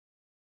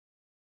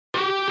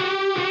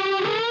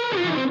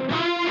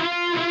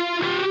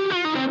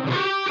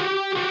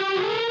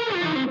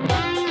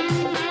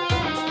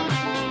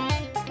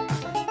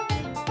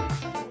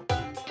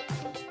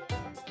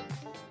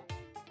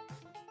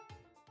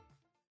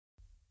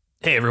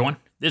Hey everyone,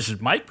 this is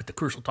Mike with the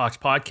Crucial Talks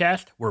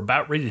podcast. We're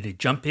about ready to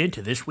jump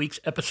into this week's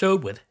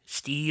episode with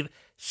Steve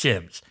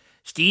Sims.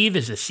 Steve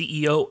is the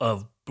CEO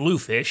of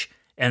Bluefish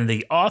and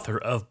the author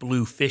of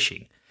Blue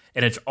Fishing,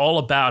 and it's all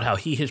about how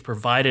he has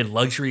provided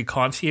luxury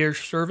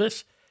concierge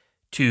service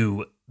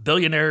to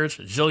billionaires,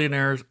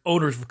 zillionaires,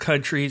 owners of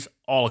countries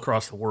all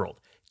across the world,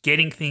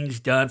 getting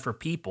things done for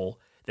people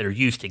that are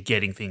used to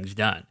getting things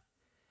done.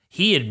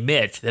 He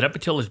admits that up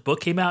until his book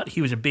came out,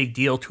 he was a big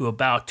deal to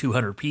about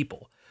 200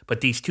 people. But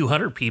these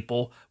 200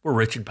 people were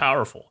rich and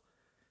powerful.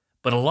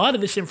 But a lot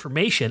of this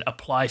information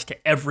applies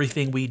to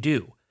everything we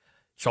do.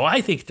 So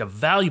I think it's a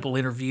valuable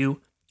interview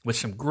with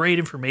some great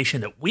information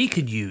that we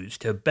can use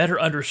to better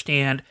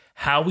understand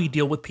how we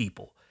deal with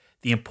people,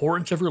 the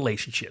importance of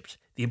relationships,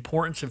 the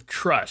importance of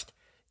trust,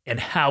 and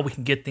how we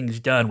can get things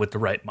done with the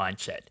right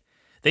mindset.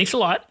 Thanks a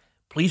lot.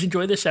 Please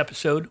enjoy this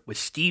episode with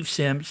Steve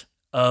Sims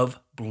of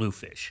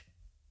Bluefish.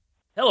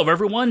 Hello,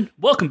 everyone.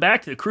 Welcome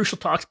back to the Crucial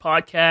Talks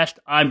podcast.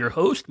 I'm your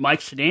host,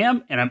 Mike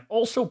Sadam, and I'm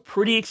also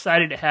pretty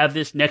excited to have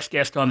this next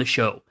guest on the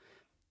show.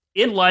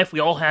 In life, we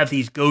all have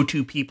these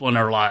go-to people in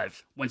our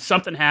lives. When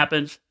something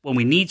happens, when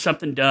we need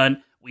something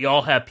done, we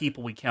all have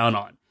people we count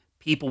on,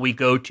 people we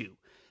go to.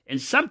 And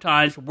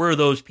sometimes we're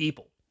those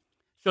people.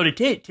 So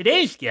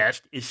today's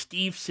guest is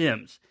Steve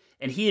Sims,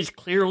 and he is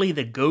clearly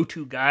the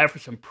go-to guy for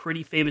some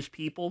pretty famous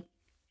people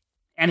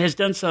and has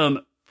done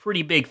some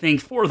pretty big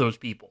things for those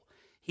people.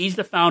 He's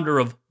the founder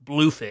of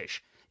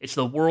Bluefish. It's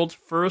the world's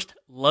first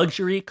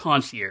luxury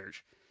concierge.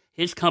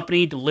 His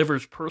company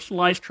delivers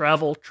personalized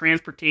travel,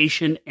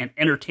 transportation, and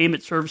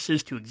entertainment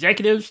services to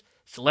executives,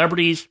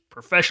 celebrities,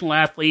 professional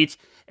athletes,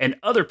 and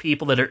other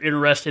people that are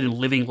interested in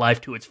living life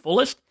to its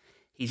fullest.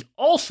 He's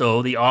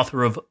also the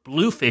author of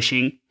Blue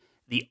Fishing,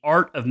 The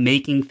Art of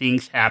Making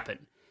Things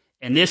Happen.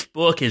 And this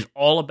book is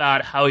all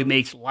about how he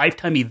makes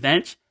lifetime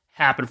events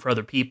happen for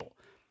other people.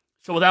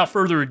 So without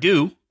further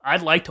ado,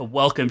 I'd like to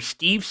welcome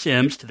Steve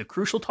Sims to the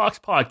Crucial Talks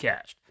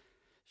podcast.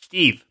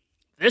 Steve,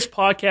 this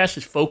podcast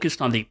is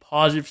focused on the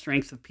positive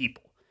strengths of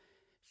people.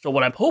 So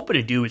what I'm hoping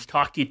to do is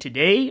talk to you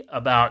today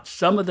about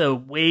some of the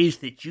ways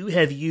that you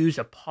have used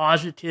a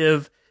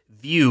positive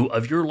view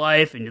of your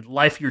life and the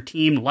life of your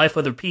team, the life of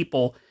other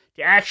people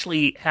to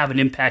actually have an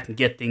impact and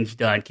get things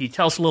done. Can you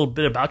tell us a little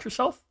bit about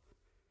yourself?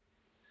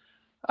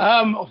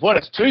 Well,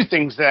 there's two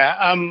things there.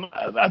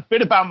 A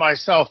bit about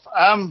myself.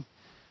 Well,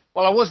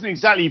 I wasn't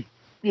exactly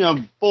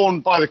born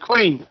by the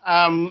Queen.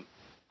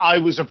 I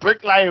was a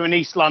bricklayer in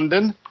East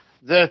London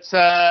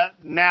that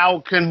now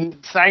can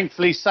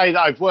thankfully say that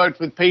I've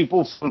worked with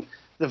people from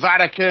the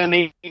Vatican,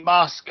 Elon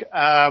Musk,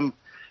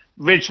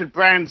 Richard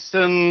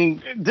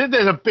Branson.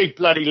 There's a big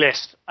bloody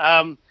list.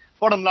 Bottom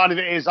line of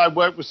it is I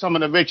work with some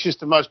of the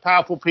richest and most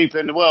powerful people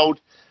in the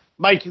world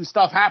making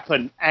stuff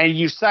happen. And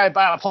you say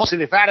about a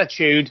positive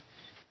attitude,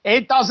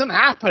 it doesn't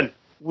happen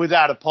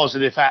without a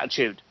positive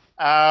attitude.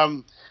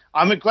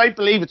 I'm a great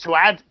believer to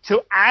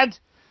add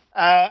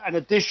an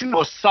addition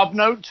or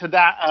subnote to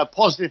that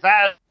positive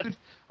attitude.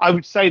 I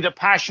would say that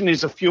passion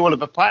is a fuel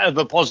of a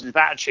positive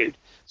attitude.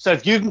 So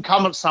if you can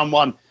come at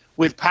someone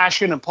with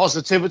passion and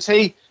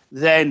positivity,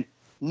 then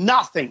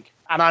nothing,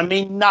 and I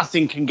mean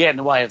nothing, can get in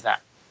the way of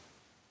that.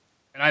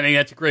 And I think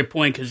that's a great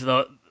point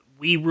because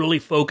we really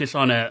focus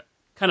on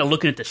kind of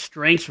looking at the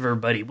strengths of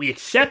everybody. We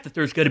accept that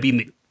there's going to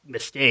be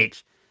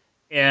mistakes,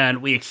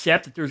 and we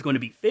accept that there's going to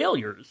be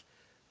failures.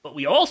 But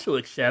we also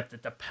accept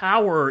that the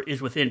power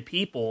is within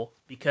people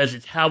because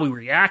it's how we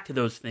react to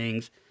those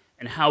things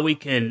and how we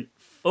can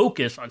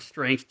focus on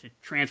strengths to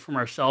transform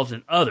ourselves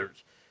and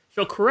others.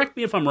 So correct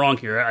me if I'm wrong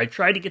here. I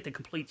tried to get the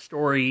complete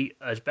story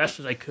as best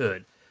as I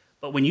could.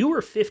 But when you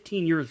were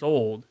 15 years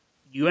old,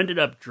 you ended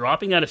up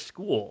dropping out of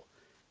school.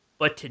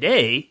 But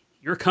today,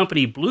 your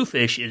company,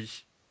 Bluefish,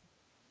 is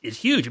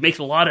huge. It makes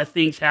a lot of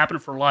things happen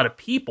for a lot of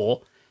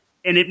people.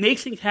 And it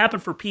makes things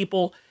happen for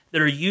people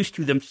that are used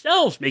to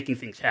themselves making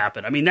things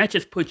happen. I mean, that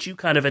just puts you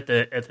kind of at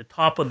the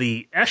top of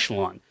the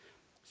echelon.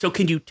 So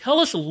can you tell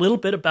us a little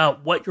bit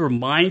about what your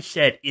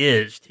mindset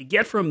is to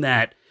get from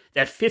that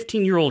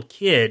 15-year-old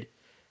kid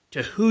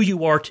to who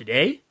you are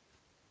today?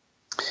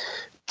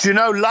 Do you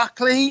know,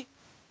 luckily,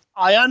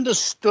 I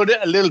understood it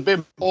a little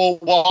bit more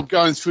while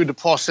going through the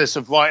process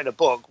of writing a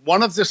book.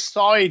 One of the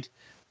side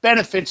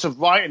benefits of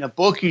writing a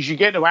book is you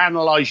get to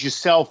analyze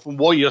yourself and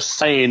what you're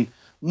saying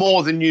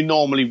more than you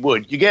normally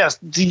would. You get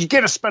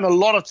to spend a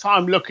lot of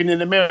time looking in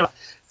the mirror,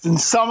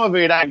 and some of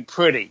it ain't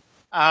pretty.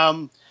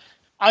 I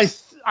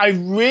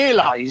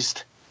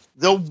realized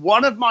that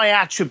one of my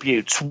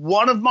attributes,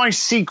 one of my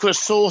secret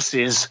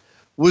sources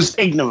was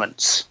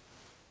ignorance.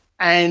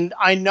 And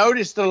I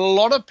noticed that a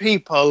lot of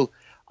people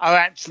are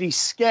actually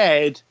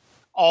scared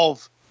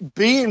of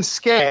being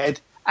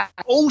scared and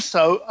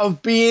also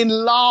of being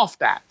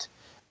laughed at.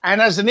 And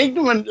as an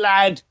ignorant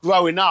lad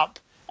growing up,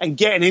 and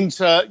getting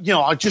into,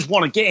 I just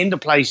want to get into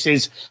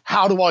places.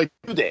 How do I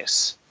do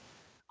this?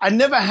 I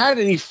never had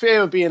any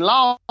fear of being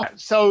laughed at.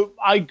 So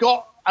I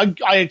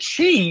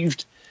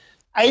achieved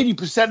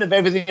 80% of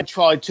everything I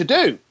tried to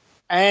do.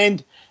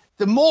 And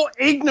the more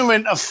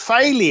ignorant of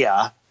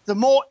failure the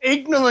more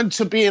ignorant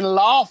to being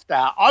laughed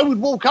at. I would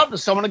walk up to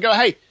someone and go,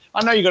 hey,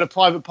 I know you got a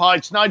private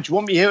party tonight. Do you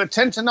want me here at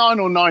 10 to 9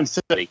 or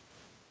 9:30?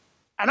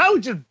 And I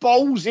would just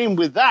bowls in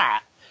with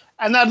that.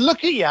 And I'd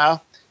look at you,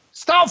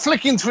 start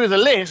flicking through the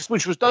list,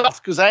 which was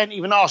tough because I hadn't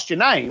even asked your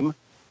name.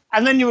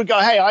 And then you would go,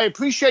 hey, I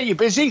appreciate you're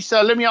busy,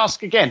 so let me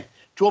ask again. Do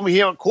you want me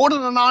here at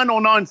 8:45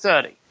 or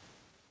 9:30?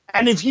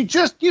 And if you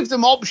just give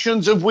them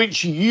options of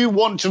which you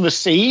want to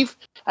receive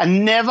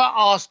and never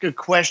ask a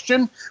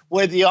question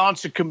where the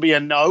answer can be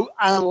a no,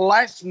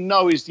 unless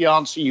no is the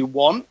answer you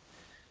want,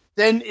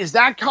 then is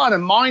that kind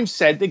of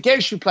mindset that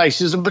gets you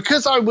places. And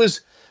because I was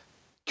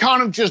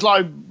kind of just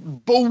like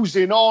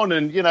ballsing on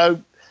and, you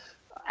know,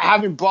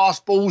 having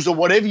brass balls or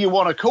whatever you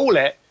want to call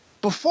it,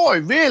 before I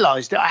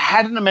realized it, I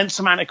had an immense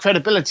amount of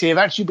credibility of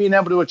actually being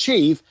able to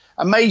achieve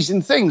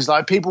amazing things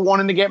like people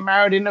wanting to get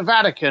married in the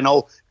Vatican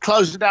or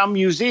close down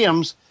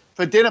museums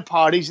for dinner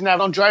parties and have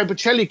Andrea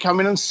Bocelli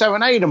come in and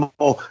serenade them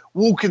or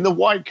walking the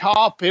white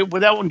carpet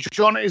with Elton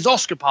John at his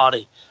Oscar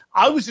party.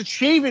 I was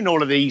achieving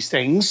all of these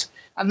things,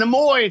 and the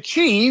more I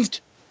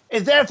achieved,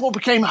 it therefore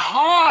became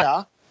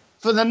harder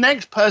for the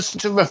next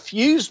person to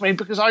refuse me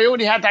because I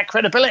already had that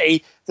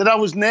credibility that I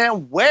was now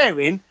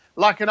wearing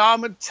like an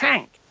armored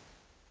tank.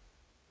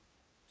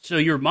 So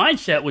your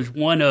mindset was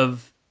one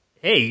of,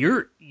 hey,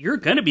 you're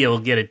going to be able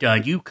to get it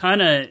done. You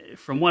kind of,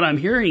 from what I'm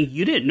hearing,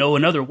 you didn't know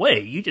another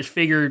way. You just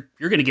figured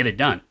you're going to get it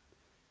done.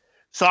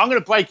 So I'm going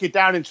to break it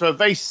down into a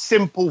very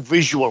simple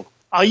visual.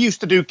 I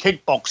used to do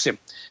kickboxing,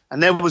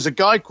 and there was a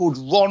guy called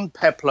Ron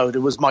Peplow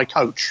that was my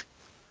coach.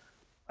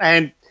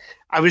 And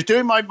I was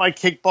doing my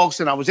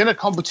kickboxing. I was in a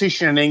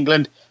competition in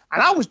England,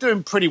 and I was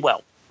doing pretty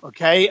well,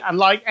 okay? And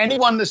like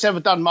anyone that's ever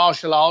done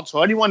martial arts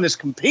or anyone that's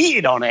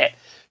competed on it,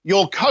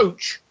 your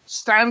coach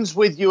stands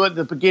with you at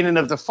the beginning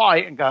of the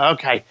fight and go,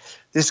 okay,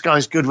 this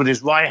guy's good with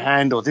his right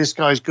hand, or this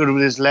guy's good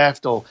with his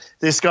left, or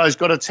this guy's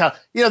got to tell.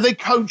 You know, they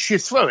coach you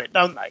through it,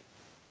 don't they?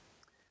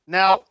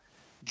 Now,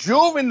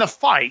 during the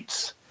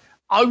fights,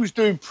 I was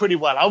doing pretty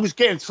well. I was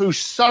getting through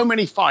so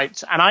many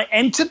fights, and I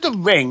entered the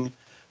ring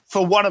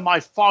for one of my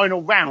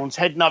final rounds,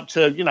 heading up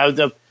to, you know,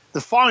 the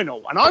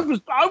final. And I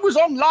was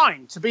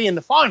online to be in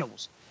the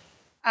finals.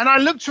 And I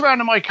looked around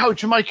at my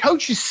coach, and my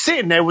coach is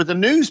sitting there with a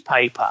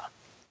newspaper,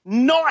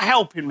 not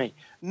helping me,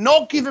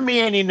 not giving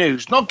me any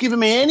news, not giving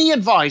me any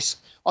advice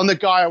on the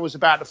guy I was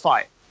about to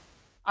fight.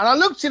 And I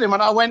looked at him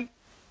and I went,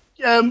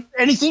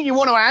 anything you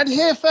want to add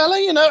here, fella?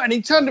 You know, and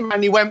he turned around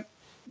and he went,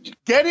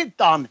 get it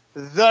done.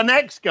 The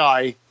next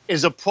guy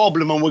is a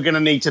problem and we're going to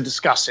need to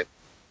discuss it.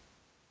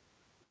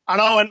 And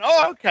I went,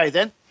 oh, okay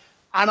then.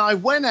 And I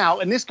went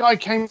out and this guy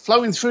came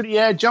floating through the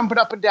air, jumping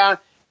up and down,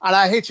 and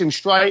I hit him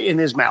straight in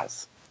his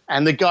mouth.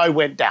 And the guy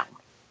went down,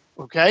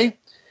 okay?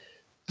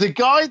 The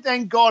guy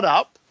then got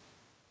up.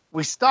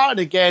 We started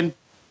again,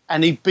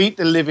 and he beat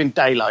the living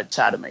daylights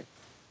out of me.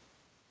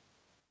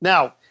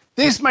 Now,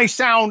 this may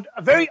sound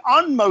a very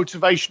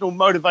unmotivational,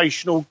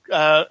 motivational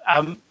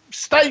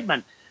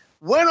statement.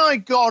 When I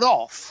got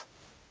off,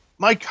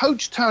 my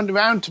coach turned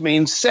around to me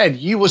and said,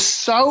 you were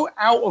so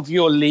out of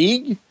your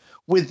league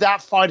with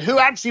that fight, who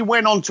actually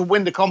went on to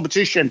win the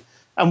competition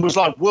and was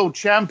like world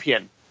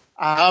champion.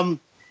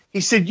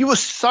 He said, you were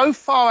so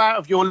far out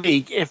of your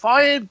league. If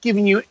I had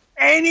given you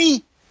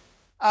any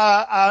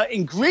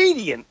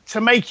ingredient to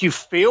make you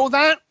feel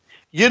that,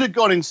 you'd have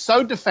gotten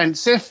so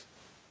defensive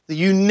that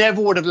you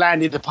never would have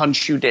landed the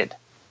punch you did.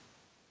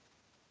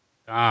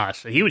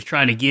 So he was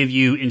trying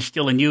to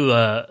instill in you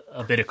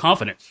a bit of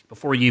confidence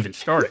before you even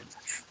started.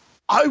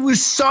 I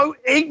was so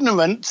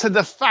ignorant to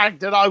the fact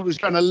that I was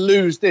going to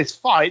lose this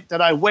fight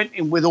that I went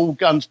in with all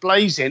guns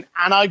blazing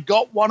and I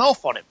got one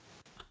off on him.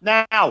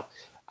 Now,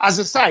 as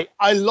I say,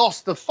 I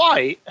lost the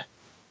fight,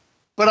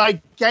 but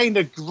I gained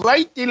a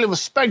great deal of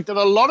respect that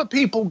a lot of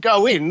people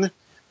go in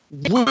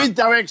with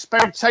their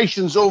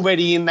expectations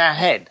already in their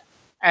head.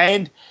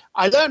 And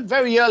I learned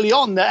very early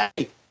on that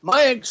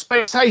my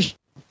expectation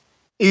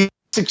is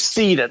to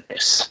succeed at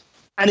this.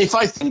 And if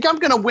I think I'm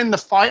going to win the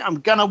fight,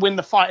 I'm going to win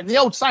the fight. And the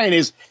old saying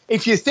is,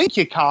 if you think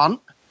you can't,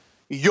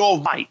 you're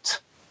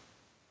right.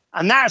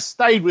 And that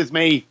stayed with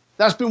me.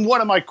 That's been one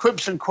of my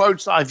quips and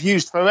quotes that I've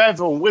used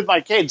forever and with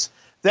my kids,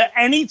 that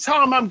any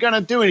time I'm going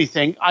to do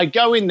anything, I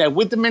go in there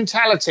with the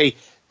mentality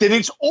that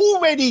it's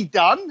already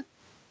done.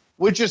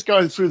 We're just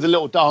going through the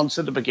little dance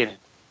at the beginning.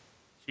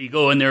 So you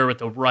go in there with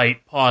the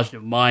right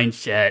positive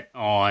mindset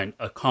on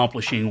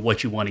accomplishing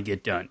what you want to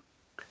get done.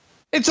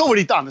 It's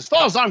already done. As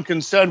far as I'm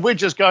concerned, we're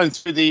just going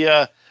through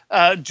the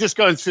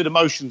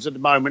motions at the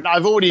moment.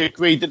 I've already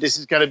agreed that this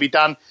is going to be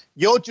done.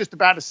 You're just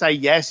about to say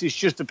yes. It's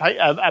just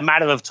a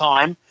matter of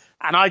time,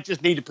 and I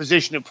just need to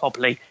position it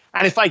properly.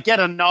 And if I get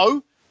a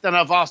no, then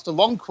I've asked the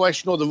wrong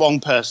question or the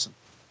wrong person.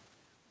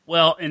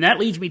 Well, and that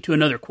leads me to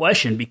another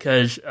question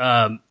because,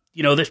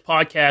 this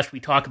podcast, we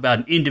talk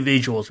about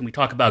individuals and we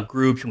talk about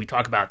groups and we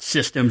talk about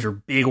systems or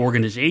big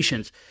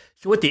organizations.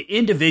 So at the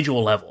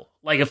individual level,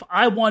 like if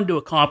I wanted to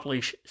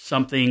accomplish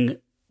something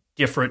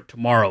different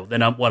tomorrow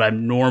than what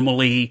I'm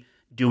normally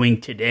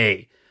doing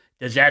today,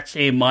 does that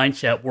same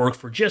mindset work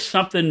for just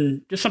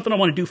something I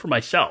want to do for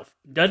myself?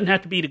 It doesn't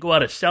have to be to go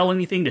out and sell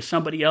anything to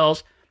somebody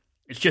else.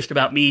 It's just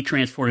about me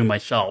transforming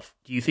myself.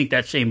 Do you think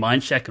that same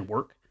mindset can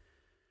work?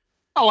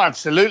 Oh,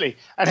 absolutely.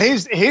 And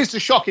here's the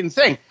shocking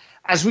thing.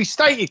 As we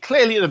stated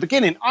clearly at the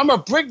beginning, I'm a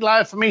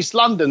bricklayer from East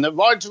London that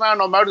rides around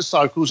on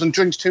motorcycles and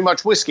drinks too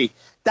much whiskey.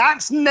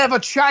 That's never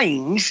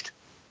changed.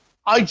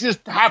 I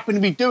just happen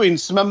to be doing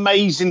some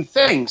amazing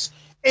things.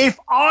 If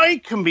I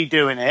can be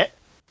doing it,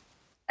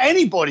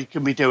 anybody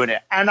can be doing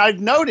it. And I've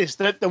noticed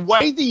that the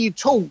way that you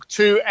talk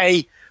to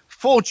a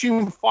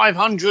Fortune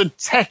 500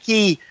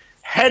 techie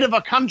head of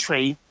a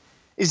country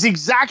is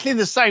exactly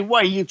the same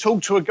way you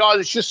talk to a guy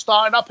that's just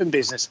starting up in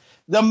business.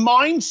 The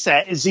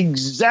mindset is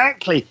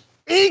exactly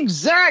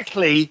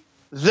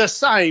the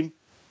same,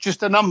 just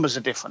the numbers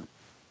are different.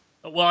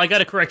 Well, I got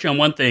to correct you on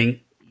one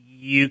thing.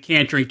 You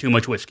can't drink too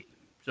much whiskey.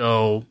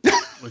 So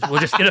we're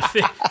just going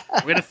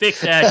to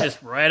fix that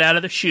just right out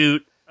of the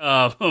chute.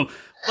 But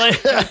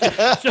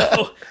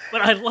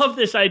I love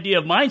this idea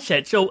of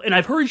mindset. So, and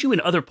I've heard you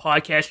in other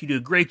podcasts. You do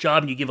a great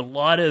job, and you give a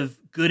lot of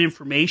good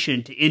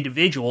information to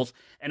individuals.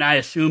 And I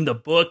assume the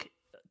book,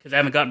 because I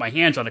haven't gotten my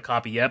hands on a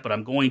copy yet, but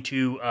I'm going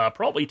to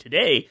probably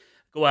today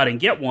go out and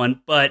get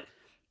one. But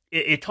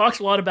it talks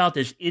a lot about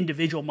this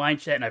individual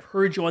mindset, and I've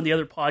heard you on the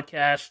other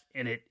podcasts,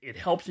 and it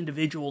helps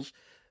individuals.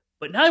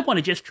 But now I want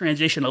to just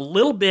transition a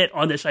little bit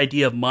on this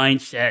idea of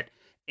mindset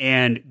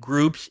and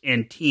groups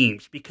and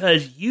teams,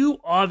 because you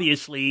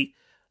obviously,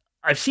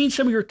 I've seen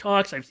some of your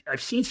talks,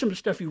 I've seen some of the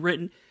stuff you've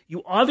written.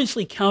 You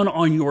obviously count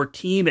on your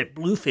team at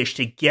Bluefish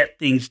to get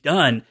things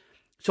done.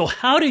 So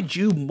how did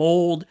you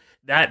mold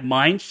that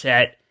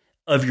mindset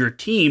of your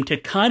team to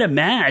kind of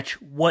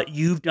match what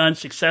you've done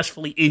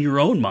successfully in your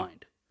own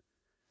mind?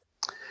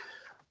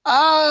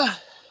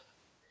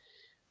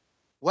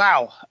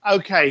 Wow.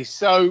 Okay,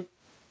 so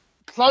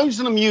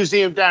closing a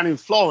museum down in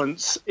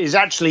Florence is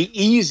actually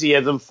easier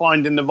than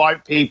finding the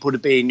right people to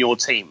be in your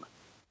team.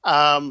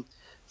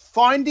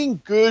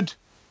 Finding good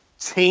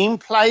team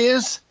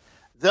players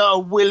that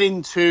are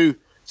willing to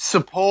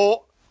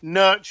support,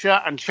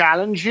 nurture, and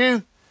challenge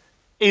you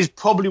is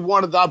probably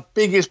one of the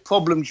biggest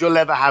problems you'll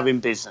ever have in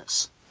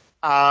business.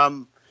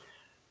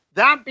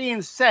 That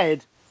being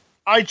said,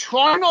 I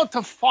try not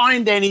to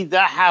find any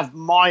that have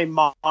my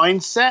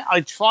mindset.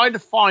 I try to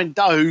find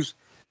those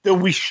that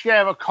we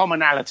share a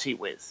commonality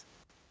with.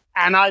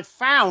 And I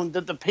found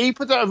that the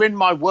people that are in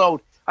my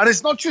world, and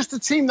it's not just the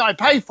team that I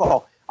pay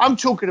for, I'm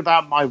talking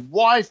about my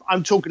wife,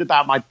 I'm talking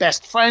about my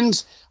best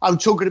friends, I'm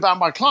talking about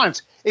my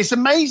clients. It's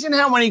amazing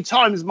how many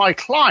times my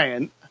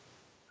client,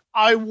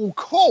 I will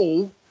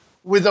call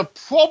with a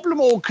problem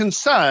or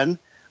concern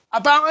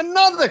about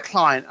another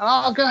client. And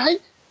I'll go, hey,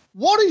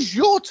 what is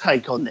your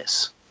take on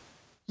this?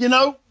 You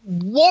know,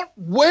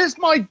 where's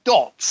my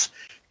dots?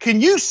 Can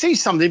you see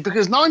something?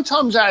 Because 9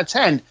 times out of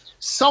 10,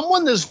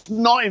 someone that's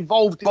not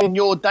involved in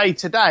your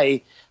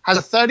day-to-day has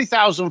a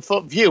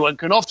 30,000-foot view and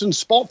can often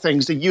spot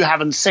things that you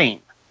haven't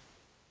seen.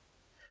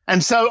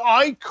 And so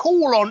I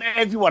call on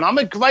everyone. I'm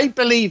a great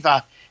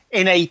believer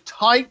in a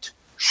tight,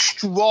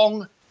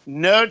 strong,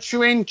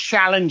 nurturing,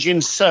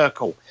 challenging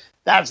circle.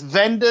 That's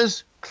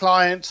vendors,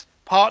 clients,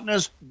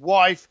 partners,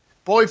 wife,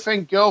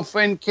 boyfriend,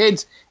 girlfriend,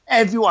 kids,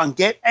 everyone.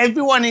 Get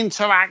everyone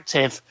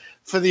interactive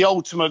for the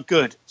ultimate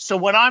good. So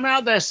when I'm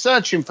out there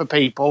searching for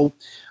people,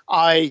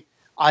 I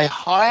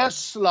hire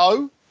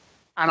slow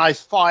and I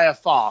fire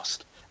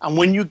fast. And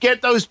when you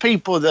get those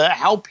people that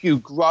help you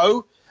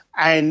grow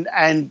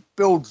and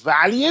build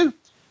value,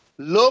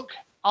 look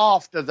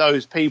after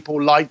those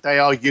people like they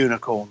are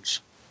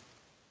unicorns.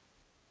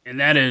 And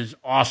that is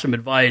awesome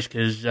advice,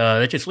 because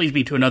that just leads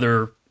me to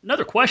another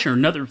question, or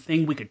another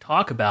thing we could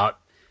talk about.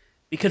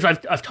 Because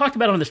I've talked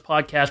about it on this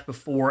podcast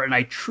before, and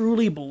I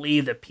truly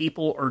believe that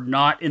people are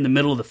not in the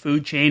middle of the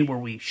food chain where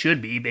we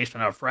should be based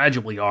on how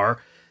fragile we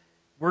are.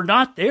 We're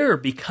not there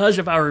because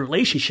of our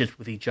relationships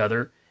with each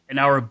other and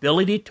our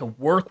ability to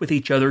work with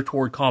each other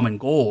toward common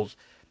goals.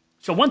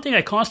 So one thing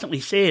I constantly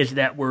say is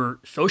that we're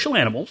social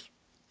animals,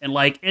 and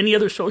like any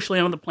other social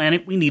animal on the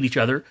planet, we need each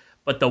other.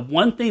 But the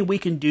one thing we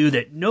can do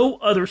that no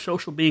other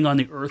social being on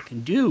the earth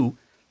can do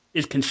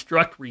is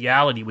construct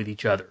reality with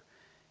each other.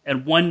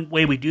 And one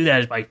way we do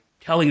that is by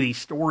telling these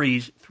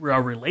stories through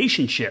our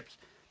relationships.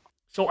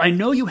 So I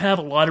know you have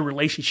a lot of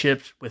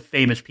relationships with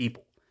famous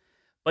people,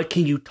 but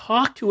can you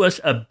talk to us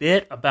a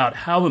bit about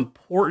how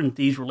important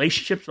these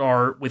relationships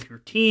are with your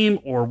team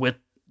or with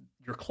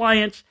your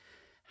clients,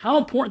 how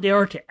important they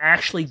are to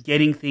actually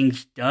getting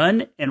things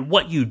done, and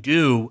what you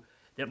do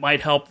that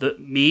might help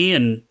me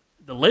and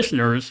the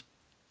listeners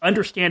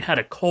understand how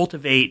to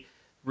cultivate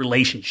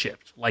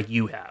relationships like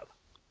you have?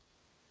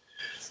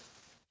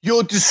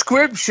 Your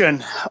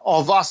description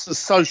of us as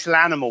social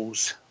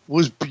animals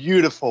was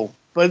beautiful,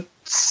 but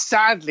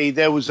sadly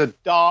there was a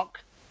dark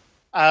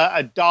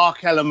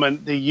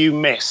element that you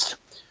missed.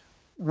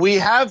 We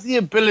have the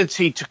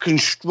ability to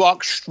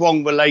construct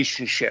strong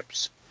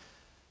relationships.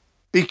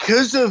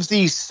 because of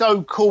these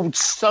so-called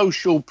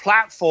social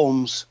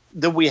platforms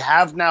that we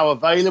have now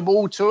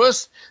available to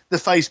us, the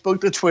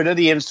Facebook, the Twitter,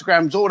 the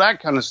Instagrams, all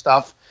that kind of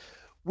stuff,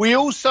 we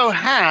also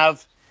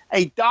have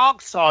a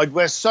dark side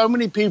where so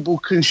many people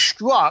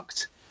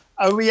construct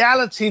a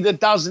reality that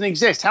doesn't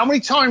exist. How many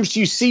times do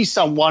you see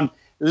someone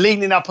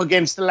leaning up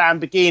against a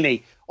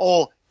Lamborghini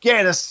or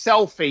getting a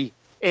selfie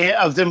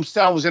of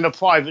themselves in a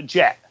private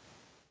jet?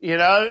 You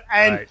know,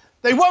 and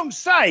they won't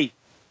say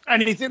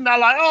anything. They're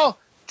like, oh,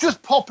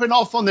 just popping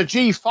off on the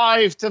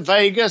G5 to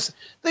Vegas.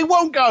 They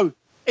won't go,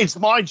 it's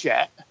my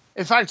jet.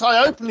 In fact,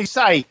 I openly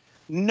say,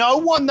 no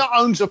one that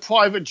owns a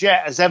private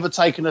jet has ever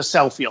taken a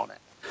selfie on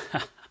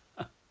it.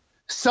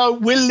 So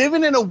we're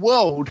living in a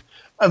world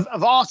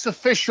of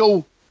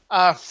artificial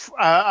lives,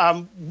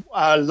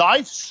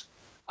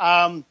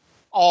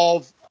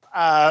 of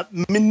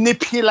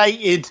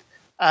manipulated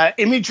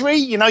imagery.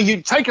 You know,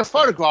 you take a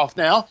photograph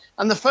now,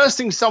 and the first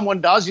thing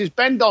someone does is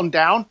bend on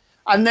down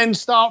and then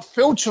start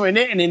filtering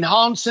it and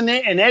enhancing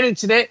it and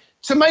editing it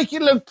to make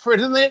it look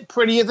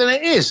prettier than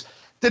it is.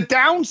 The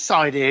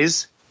downside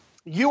is,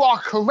 you are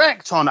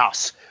correct on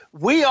us.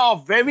 We are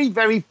very,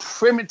 very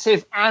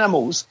primitive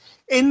animals.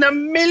 In the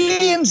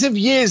millions of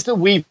years that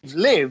we've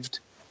lived,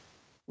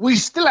 we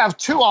still have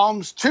 2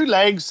 arms, 2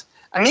 legs,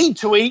 a need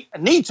to eat, a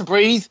need to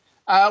breathe.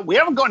 We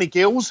haven't got any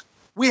gills.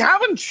 We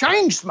haven't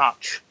changed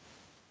much.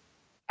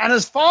 And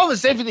as far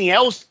as everything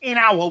else in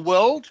our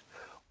world,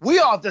 we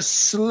are the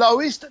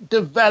slowest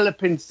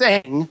developing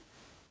thing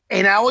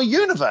in our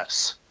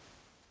universe.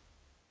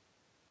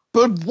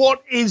 But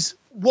what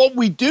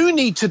we do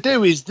need to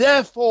do is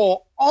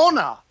therefore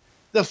honor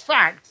the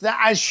fact that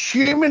as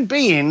human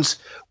beings,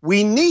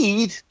 we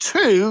need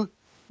to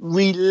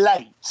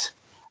relate.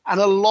 And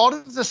a lot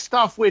of the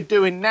stuff we're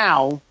doing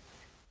now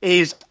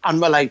is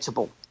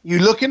unrelatable. You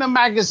look in a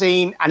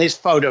magazine and it's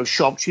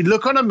photoshopped. You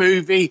look on a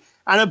movie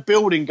and a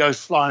building goes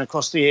flying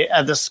across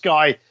the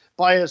sky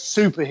by a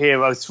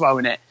superhero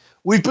throwing it.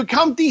 We've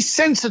become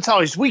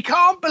desensitized. We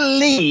can't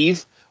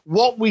believe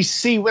what we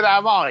see with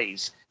our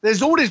eyes.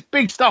 There's all this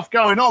big stuff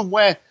going on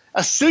where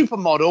a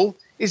supermodel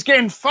is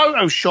getting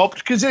photoshopped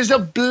because there's a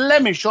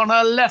blemish on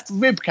her left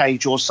rib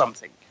cage or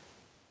something.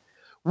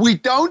 We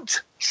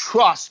don't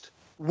trust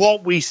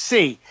what we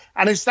see.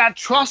 And it's that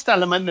trust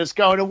element that's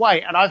going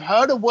away. And I've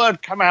heard a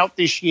word come out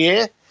this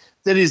year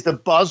that is the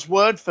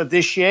buzzword for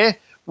this year,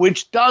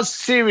 which does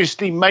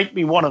seriously make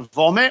me want to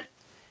vomit.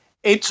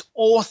 It's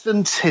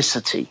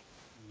authenticity.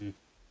 Mm-hmm.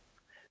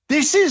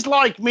 This is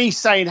like me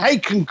saying, hey,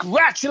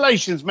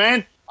 congratulations,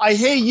 man. I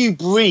hear you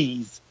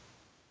breathe.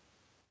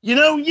 You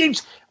know,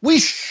 we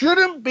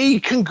shouldn't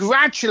be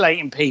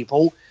congratulating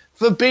people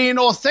for being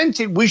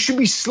authentic. We should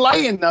be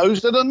slaying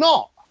those that are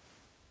not.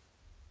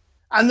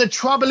 And the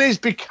trouble is,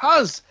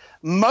 because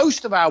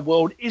most of our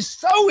world is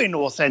so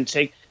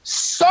inauthentic,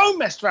 so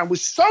messed around, we're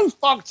so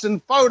fucked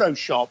and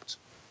photoshopped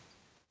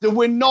that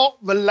we're not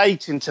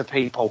relating to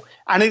people.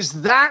 And it's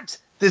that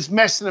that's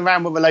messing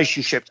around with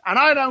relationships. And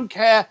I don't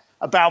care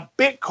about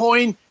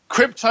Bitcoin,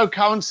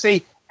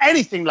 cryptocurrency,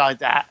 anything like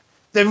that.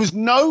 There is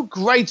no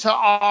greater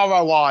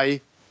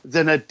ROI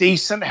than a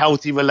decent,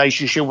 healthy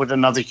relationship with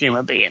another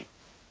human being.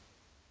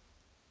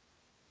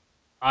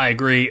 I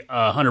agree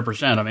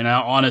 100%. I mean,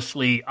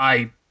 honestly,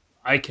 I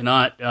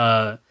cannot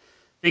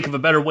think of a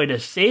better way to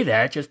say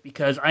that, just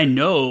because I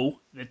know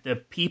that the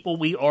people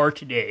we are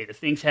today, the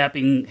things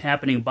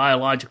happening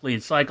biologically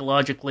and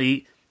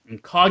psychologically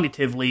and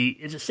cognitively,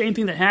 is the same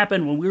thing that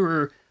happened when we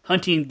were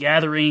hunting,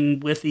 gathering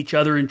with each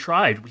other in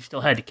tribes. We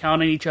still had to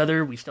count on each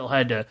other. We still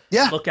had to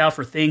look out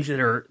for things that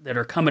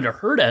are coming to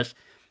hurt us.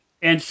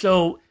 And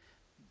so,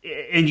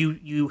 and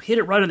you hit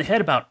it right on the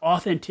head about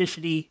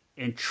authenticity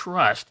and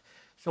trust.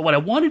 So what I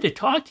wanted to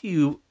talk to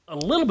you a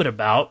little bit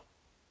about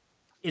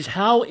is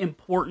how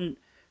important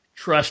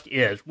trust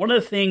is. One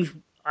of the things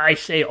I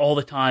say all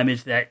the time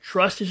is that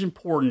trust is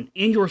important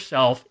in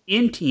yourself,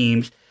 in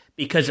teams,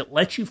 because it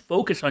lets you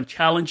focus on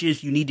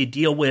challenges you need to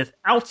deal with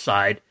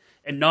outside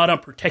and not on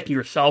protecting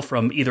yourself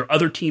from either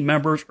other team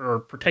members or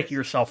protecting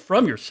yourself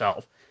from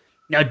yourself.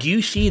 Now, do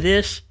you see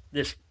this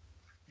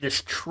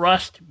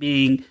trust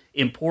being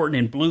important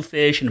in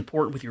Bluefish and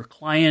important with your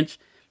clients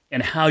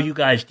and how you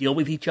guys deal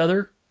with each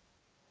other?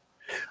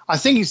 I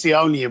think it's the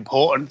only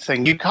important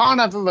thing. You can't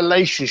have a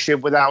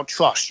relationship without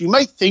trust. You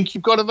may think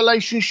you've got a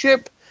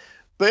relationship,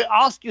 but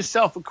ask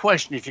yourself a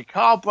question. If your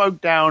car broke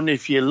down,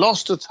 if you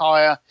lost a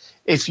tire,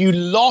 if you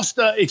lost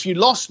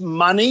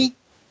money,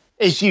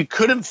 if you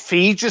couldn't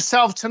feed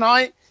yourself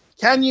tonight,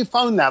 can you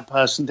phone that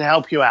person to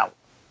help you out?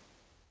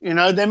 You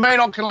know, they may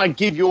not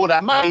give you all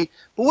that money,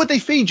 but would they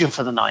feed you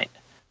for the night?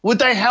 Would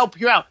they help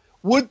you out?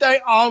 Would they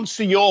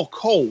answer your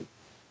call?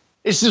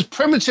 It's as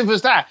primitive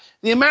as that.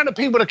 The amount of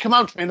people that come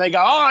up to me and they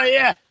go, oh,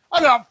 yeah,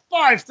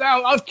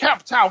 I've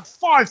capped out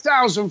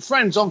 5,000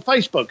 friends on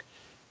Facebook.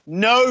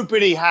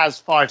 Nobody has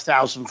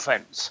 5,000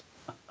 friends.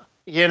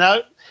 You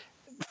know,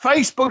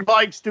 Facebook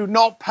likes do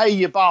not pay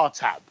your bar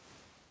tab.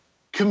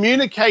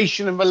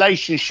 Communication and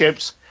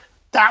relationships,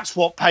 that's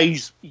what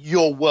pays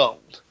your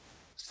world.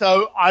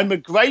 So I'm a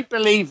great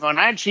believer, and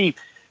actually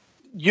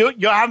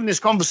you're having this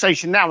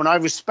conversation now, and I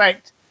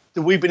respect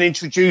that we've been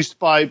introduced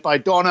by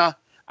Donna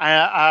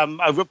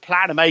over at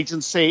Platinum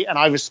Agency, and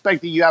I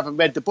respect that you haven't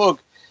read the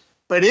book.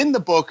 But in the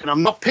book, and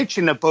I'm not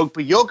pitching the book,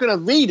 but you're going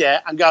to read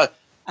it and go,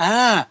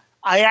 I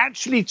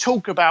actually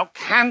talk about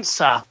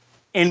cancer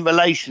in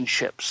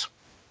relationships.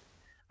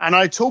 And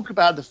I talk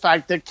about the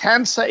fact that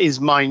cancer is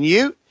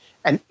minute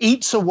and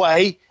eats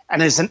away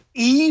and is an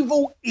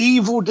evil,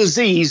 evil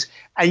disease.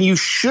 And you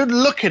should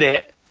look at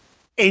it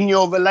in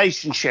your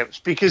relationships,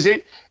 because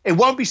it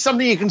won't be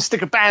something you can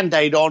stick a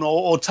Band-Aid on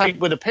or take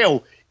with a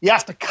pill. You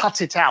have to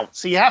cut it out.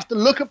 So you have to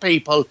look at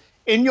people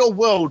in your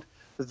world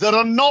that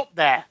are not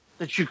there,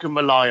 that you can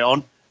rely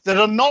on, that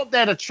are not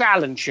there to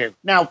challenge you.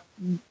 Now,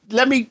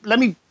 let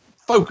me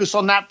focus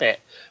on that bit.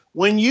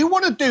 When you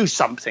want to do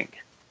something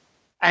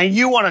and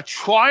you want to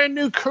try a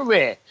new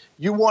career,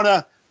 you want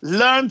to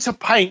learn to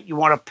paint, you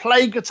want to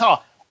play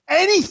guitar,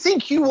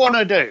 anything you want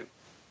to do,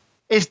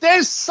 if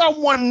there's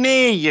someone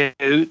near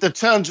you that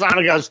turns around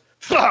and goes,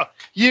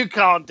 you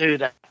can't do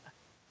that,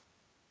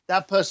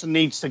 that person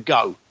needs to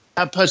go.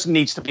 That person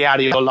needs to be out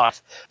of your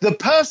life. The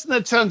person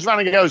that turns around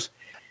and goes,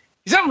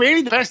 is that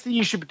really the best thing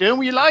you should be doing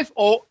with your life?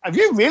 Or have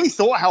you really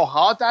thought how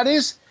hard that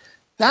is?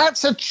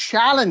 That's a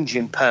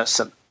challenging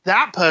person.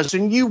 That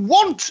person you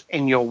want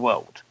in your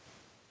world.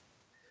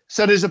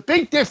 So there's a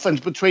big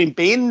difference between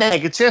being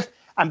negative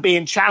and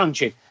being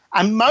challenging.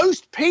 And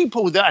most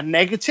people that are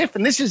negative,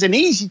 and this is an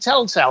easy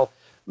telltale,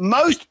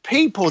 most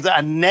people that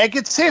are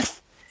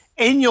negative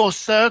in your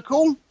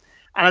circle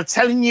and are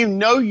telling you,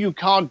 no, you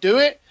can't do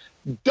it,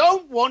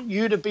 don't want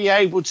you to be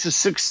able to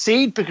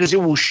succeed, because it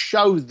will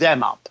show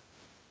them up.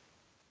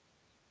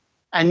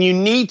 And you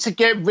need to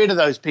get rid of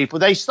those people.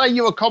 They say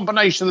you're a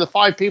combination of the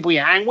 5 people you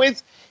hang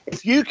with.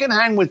 If you can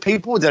hang with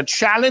people that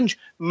challenge,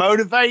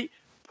 motivate,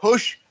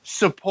 push,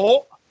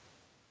 support,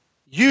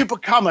 you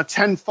become a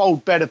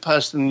 10-fold better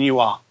person than you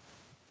are.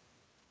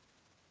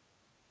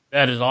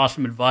 That is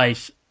awesome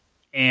advice.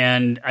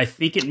 And I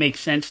think it makes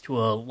sense to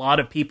a lot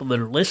of people that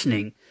are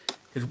listening,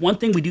 because one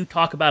thing we do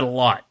talk about a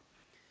lot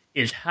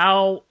is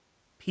how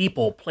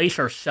people place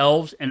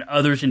ourselves and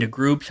others into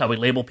groups, how we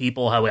label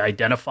people, how we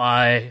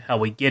identify, how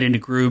we get into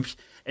groups,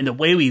 and the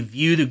way we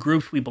view the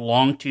groups we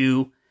belong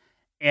to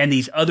and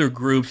these other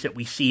groups that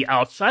we see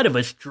outside of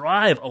us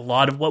drive a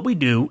lot of what we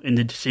do and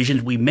the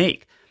decisions we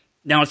make.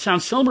 Now, it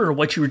sounds similar to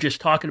what you were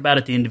just talking about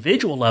at the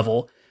individual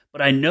level,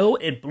 but I know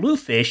at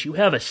Bluefish you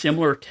have a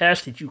similar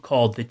test that you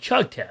called the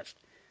Chug test.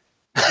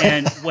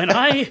 And when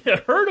I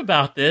heard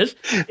about this,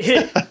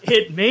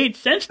 it made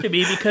sense to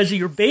me, because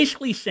you're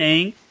basically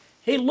saying,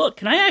 hey, look,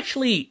 can I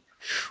actually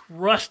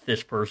trust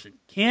this person?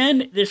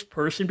 Can this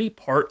person be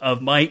part of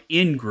my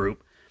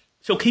in-group?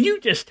 So can you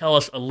just tell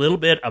us a little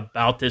bit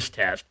about this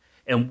test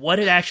and what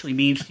it actually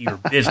means to your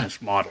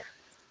business model?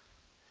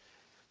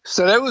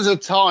 So there was a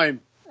time,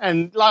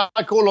 and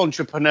like all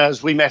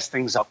entrepreneurs, we mess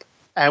things up,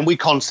 and we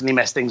constantly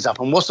mess things up.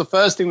 And what's the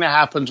first thing that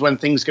happens when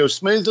things go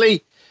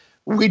smoothly?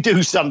 We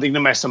do something to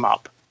mess them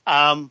up.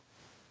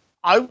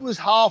 I was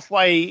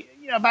halfway,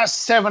 about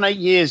 7-8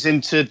 years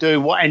into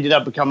doing what ended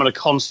up becoming a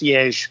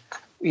concierge,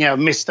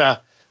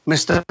 Mr.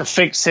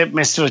 Fix-It,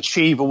 Mr.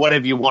 Achieve, or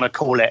whatever you want to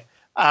call it.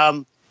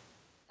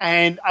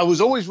 And I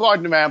was always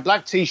riding around,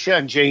 black T-shirt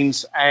and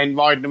jeans, and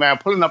riding around,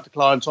 pulling up the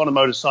clients on a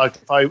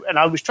motorcycle. And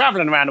I was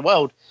traveling around the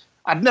world.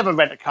 I'd never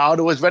rent a car. I'd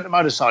always rent a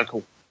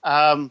motorcycle.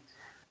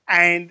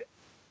 And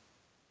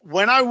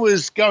when I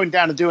was going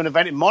down to do an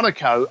event in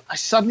Monaco, I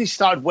suddenly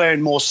started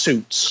wearing more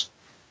suits.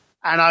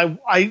 And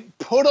I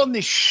put on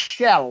this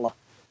shell,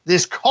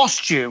 this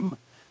costume,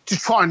 to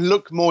try and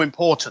look more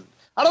important.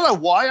 I don't know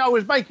why. I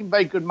was making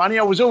very good money.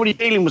 I was already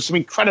dealing with some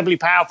incredibly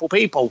powerful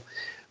people.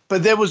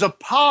 But there was a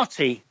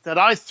party that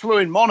I threw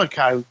in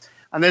Monaco,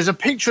 and there's a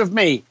picture of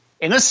me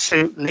in a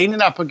suit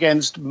leaning up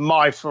against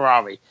my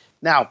Ferrari.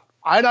 Now,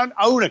 I don't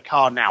own a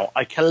car now.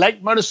 I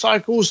collect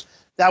motorcycles.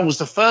 That was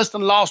the first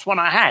and last one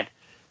I had.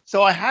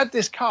 So I had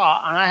this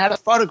car, and I had a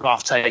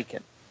photograph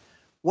taken.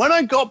 When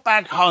I got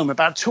back home,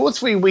 about 2 or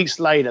 3 weeks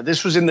later,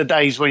 this was in the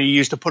days when you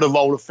used to put a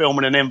roll of film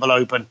in an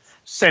envelope and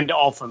send it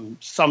off, and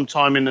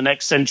sometime in the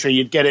next century,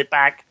 you'd get it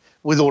back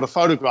with all the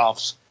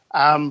photographs.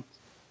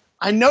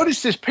 I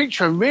noticed this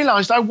picture and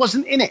realized I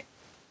wasn't in it.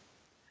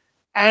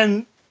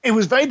 And it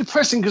was very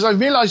depressing, because I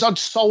realized I'd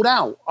sold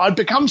out. I'd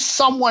become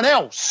someone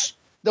else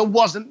that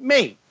wasn't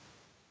me.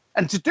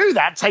 And to do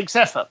that takes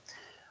effort.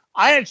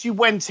 I actually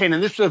went in,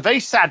 and this was a very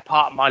sad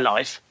part of my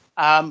life.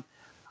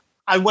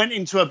 I went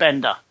into a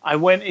bender. I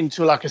went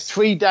into like a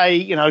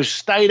 3-day,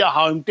 stayed at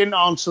home, didn't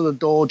answer the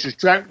door, just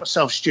drank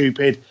myself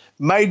stupid,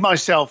 made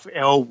myself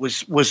ill,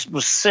 was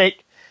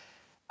sick.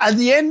 At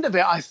the end of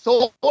it, I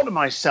thought to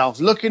myself,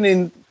 looking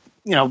in,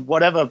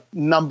 whatever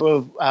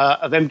number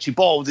of empty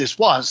bottles this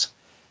was,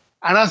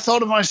 and I thought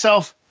to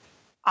myself,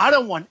 I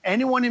don't want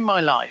anyone in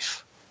my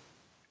life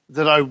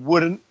that I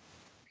wouldn't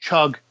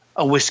chug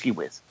a whiskey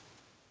with.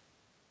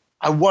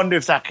 I wonder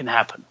if that can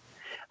happen.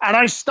 And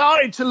I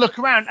started to look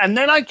around, and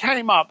then I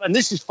came up, and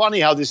this is funny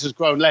how this has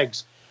grown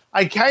legs.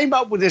 I came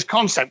up with this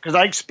concept because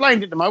I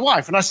explained it to my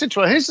wife, and I said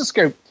to her, here's the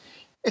scoop.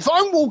 If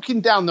I'm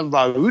walking down the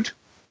road,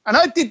 and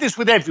I did this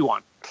with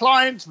everyone,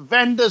 clients,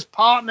 vendors,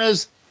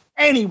 partners,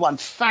 anyone,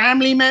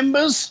 family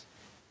members,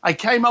 I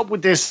came up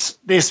with this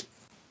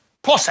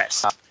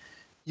process.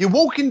 You're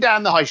walking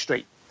down the high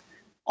street.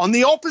 On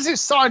the opposite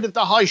side of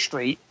the high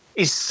street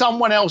is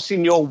someone else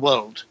in your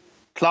world.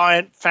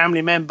 Client,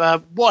 family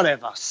member,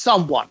 whatever,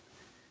 someone.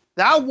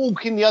 They're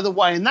walking the other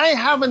way and they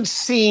haven't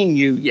seen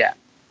you yet.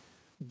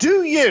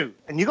 Do you,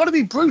 and you've got to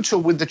be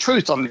brutal with the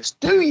truth on this,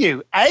 do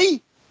you,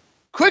 A,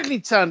 quickly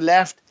turn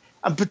left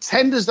and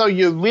pretend as though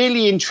you're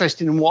really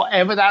interested in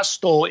whatever that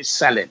store is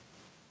selling?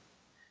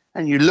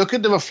 And you look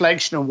at the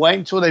reflection and wait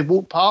until they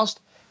walk past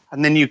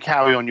and then you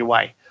carry on your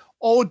way.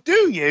 Or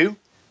do you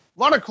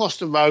run across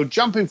the road,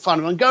 jump in front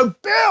of them and go,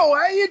 Bill,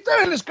 how you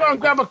doing? Let's go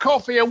and grab a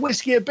coffee, a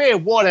whiskey, a beer,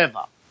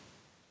 whatever.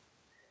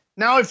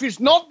 Now, if it's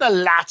not the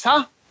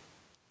latter,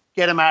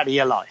 get them out of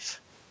your life.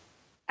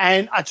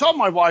 And I told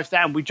my wife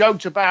that and we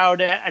joked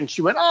about it and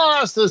she went,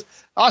 I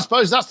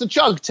suppose that's the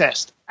chug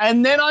test.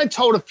 And then I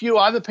told a few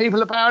other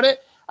people about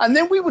it and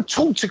then we would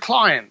talk to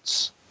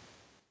clients.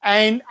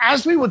 And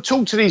as we would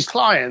talk to these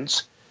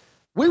clients,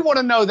 we want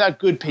to know they're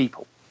good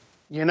people.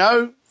 You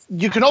know,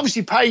 you can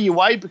obviously pay your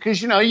way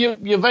because, you know,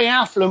 you're very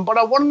affluent, but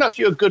I want to know if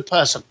you're a good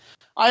person.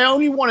 I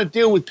only want to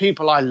deal with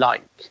people I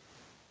like.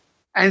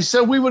 And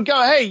so we would go,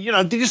 hey, you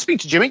know, did you speak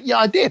to Jimmy? Yeah,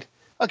 I did.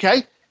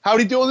 Okay. How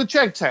did he do on the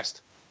chug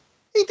test?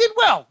 He did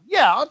well.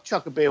 Yeah, I'd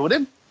chuck a beer with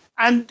him.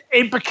 And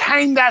it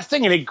became that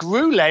thing and it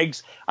grew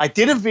legs. I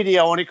did a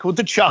video on it called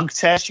the chug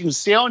test. You can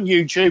see it on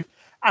YouTube.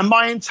 And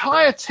my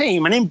entire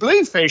team, and in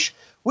Bluefish,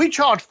 we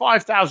charge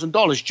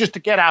 $5,000 just to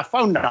get our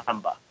phone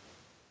number.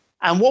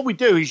 And what we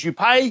do is you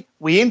pay,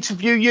 we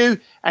interview you,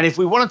 and if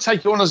we want to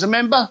take you on as a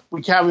member,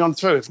 we carry on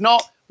through. If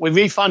not, we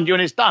refund you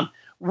and it's done.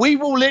 We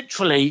will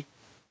literally,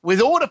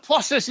 with all the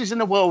processes in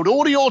the world,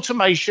 all the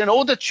automation,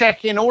 all the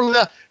check-in, all of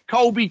the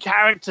Colby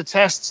character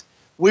tests,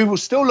 we will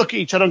still look at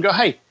each other and go,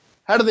 hey,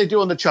 how do they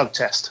do on the chug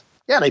test?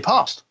 Yeah, they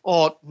passed.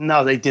 Or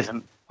no, they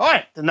didn't. All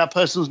right, then that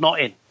person's not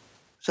in.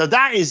 So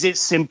that is its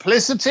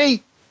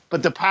simplicity,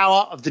 but the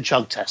power of the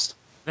chug test.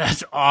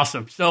 That's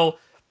awesome. So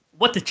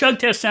what the chug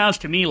test sounds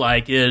to me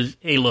like is,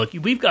 hey, look,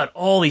 we've got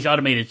all these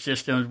automated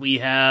systems. We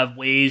have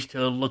ways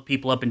to look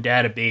people up in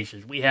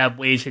databases. We have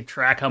ways to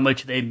track how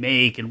much they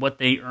make and what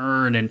they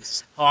earn and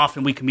how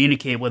often we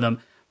communicate with them.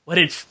 But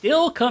it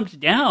still comes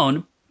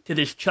down to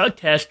this chug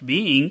test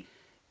being,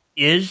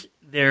 is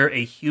there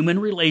a human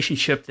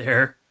relationship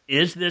there?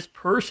 Is this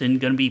person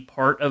going to be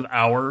part of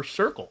our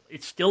circle?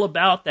 It's still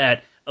about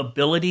that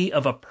ability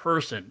of a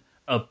person,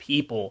 of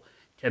people,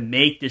 to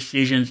make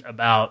decisions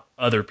about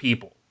other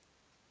people.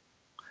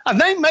 And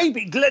they may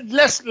be,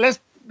 let's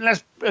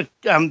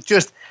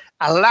just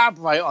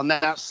elaborate on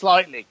that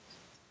slightly.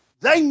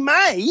 They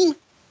may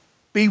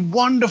be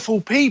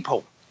wonderful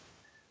people,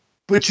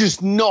 which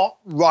is not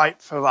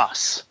right for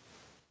us.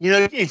 You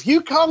know, if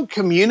you can't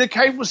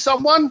communicate with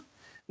someone,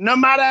 no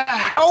matter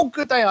how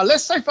good they are,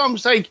 let's say, for example,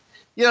 say,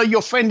 you know,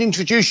 your friend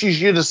introduces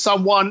you to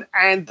someone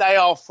and they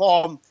are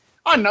from,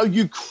 I don't know,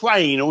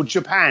 Ukraine or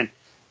Japan.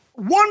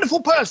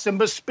 Wonderful person,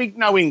 but speak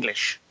no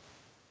English.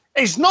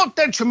 It's not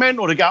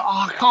detrimental to go,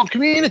 I can't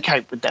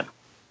communicate with them.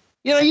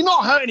 You know, you're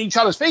not hurting each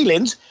other's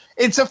feelings.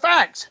 It's a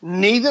fact.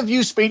 Neither of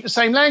you speak the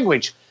same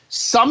language.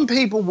 Some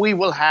people we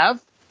will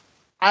have,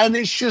 and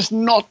it's just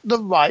not the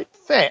right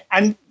fit.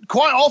 And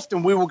quite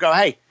often we will go,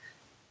 hey,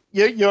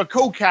 you're a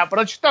cool cat, but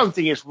I just don't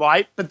think it's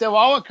right. But there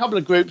are a couple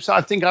of groups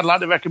I think I'd like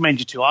to recommend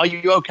you to. Are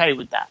you okay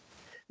with that?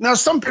 Now,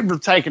 some people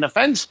have taken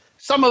offense.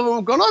 Some of them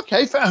have gone,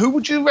 okay, fair. Who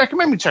would you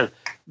recommend me to?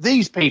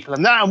 These people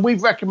and that, and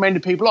we've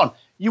recommended people on.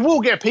 You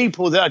will get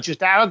people that are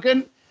just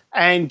arrogant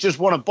and just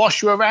want to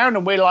boss you around,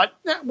 and we're like,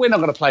 nah, we're not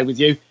going to play with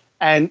you.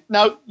 And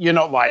no, you're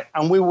not right.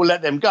 And we will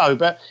let them go.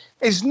 But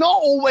it's not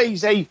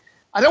always I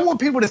don't want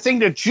people to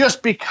think that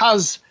just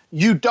because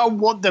you don't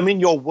want them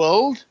in your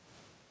world,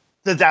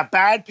 that they're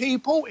bad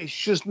people. It's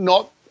just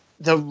not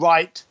the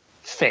right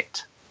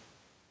fit.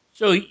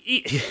 So,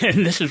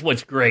 and this is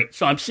what's great.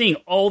 So I'm seeing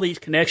all these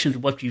connections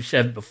with what you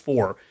said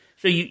before.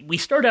 So we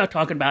start out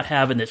talking about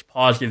having this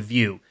positive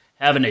view,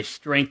 having a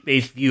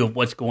strength-based view of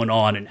what's going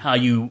on and how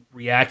you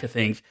react to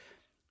things.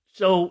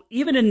 So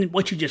even in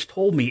what you just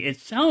told me, it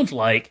sounds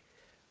like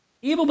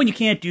even when you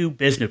can't do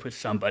business with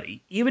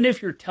somebody, even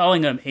if you're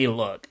telling them, hey,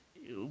 look,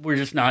 we're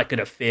just not going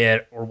to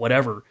fit or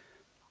whatever,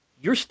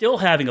 you're still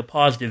having a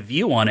positive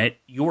view on it.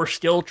 You're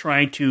still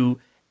trying to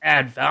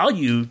add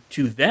value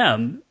to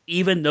them,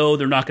 even though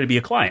they're not going to be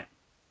a client.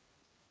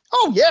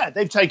 Oh, yeah,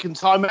 they've taken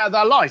time out of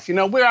their life. You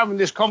know, we're having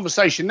this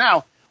conversation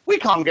now. We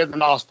can't get the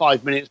last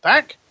 5 minutes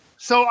back.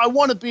 So I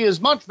want to be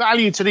as much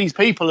value to these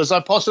people as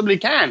I possibly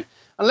can,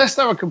 unless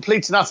they're a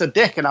complete and utter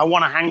dick and I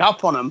want to hang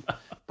up on them.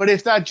 But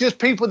if they're just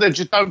people that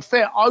just don't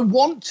fit, I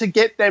want to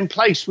get them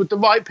placed with the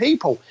right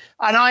people.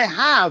 And I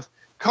have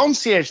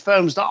concierge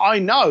firms that I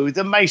know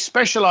that may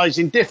specialize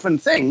in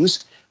different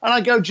things. And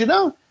I go, do you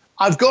know,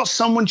 I've got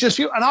someone just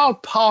for you, and I'll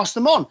pass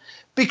them on.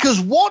 Because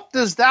what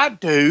does that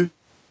do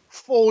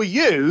for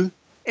you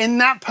in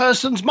that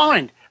person's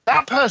mind?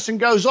 That person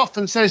goes off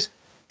and says,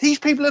 these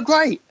people are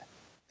great.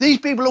 These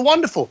people are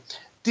wonderful.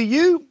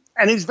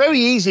 And it's very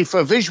easy for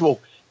a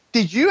visual.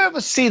 Did you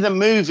ever see the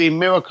movie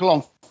Miracle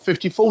on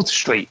 54th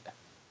Street?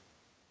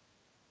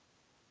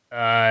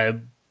 I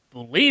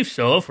believe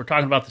so, if we're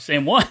talking about the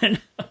same one.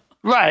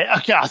 Right.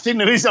 Okay. I think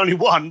there is only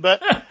one,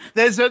 but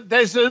there's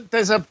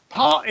a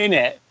part in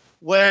it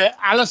where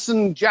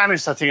Alison Janney,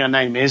 I think her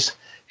name is,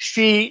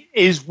 she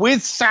is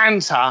with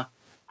Santa,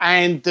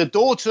 and the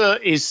daughter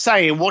is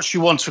saying what she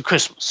wants for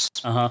Christmas.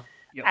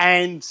 Yep.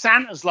 And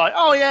Santa's like,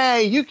 oh, yeah,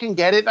 you can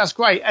get it. That's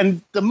great.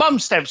 And the mum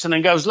steps in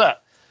and goes, look,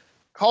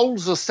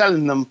 Coles are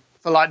selling them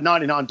for like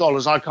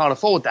 $99. I can't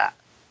afford that.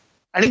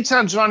 And he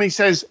turns around and he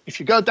says, if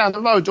you go down the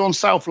road, they're on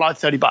sale for like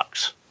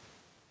 $30.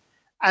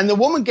 And the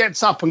woman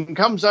gets up and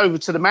comes over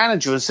to the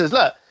manager and says,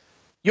 look,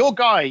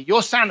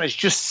 your Santa's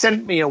just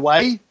sent me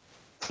away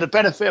for the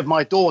benefit of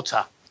my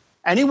daughter.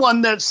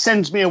 Anyone that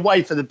sends me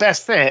away for the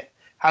best fit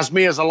has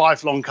me as a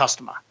lifelong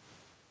customer.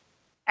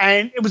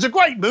 And it was a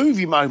great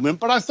movie moment,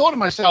 but I thought to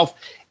myself,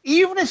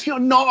 even if you're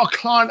not a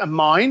client of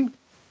mine,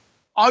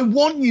 I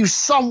want you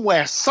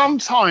somewhere,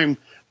 sometime,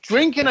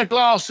 drinking a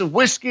glass of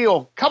whiskey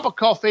or cup of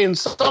coffee and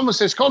someone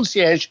says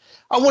concierge.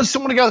 I want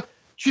someone to go, do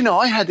you know,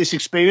 I had this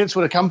experience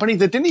with a company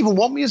that didn't even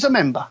want me as a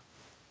member.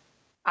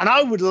 And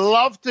I would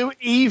love to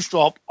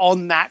eavesdrop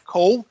on that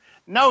call,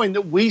 knowing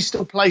that we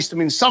still placed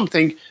them in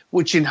something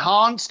which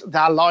enhanced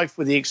their life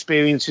with the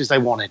experiences they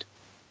wanted.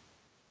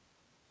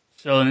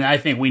 So and I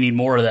think we need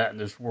more of that in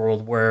this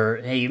world where,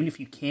 hey, even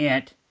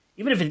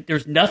if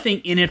there's nothing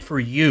in it for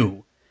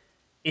you,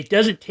 it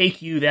doesn't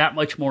take you that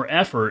much more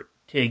effort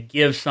to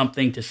give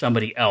something to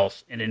somebody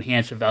else and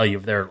enhance the value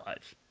of their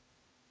lives.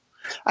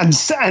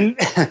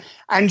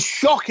 And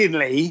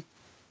shockingly,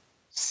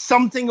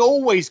 something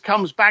always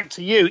comes back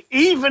to you,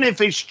 even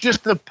if it's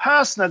just the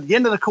person at the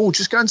end of the call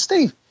just going,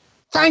 Steve,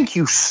 thank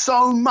you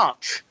so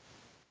much.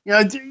 You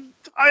know,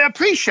 I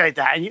appreciate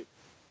that. And you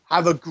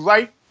have a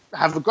great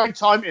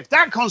time. If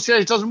that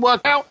concierge doesn't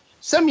work out,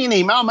 send me an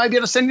email. Maybe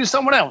I'll send you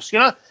someone else. You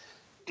know,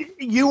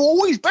 you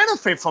always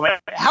benefit from it.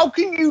 How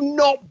can you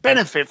not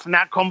benefit from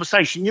that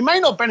conversation? You may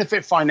not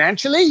benefit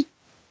financially,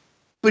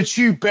 but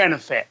you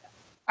benefit.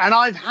 And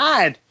I've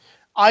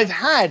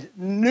had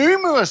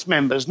numerous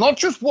members, not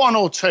just one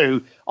or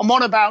two. I'm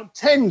on about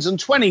 10s and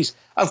 20s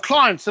of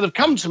clients that have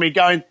come to me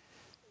going,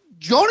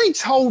 Johnny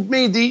told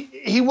me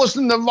he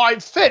wasn't the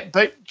right fit,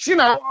 but, you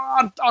know,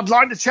 I'd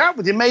like to chat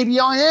with you. Maybe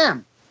I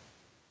am.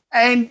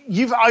 And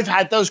I've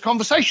had those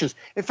conversations.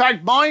 In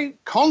fact, my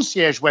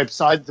concierge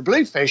website, the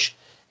Bluefish,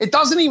 it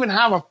doesn't even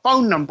have a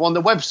phone number on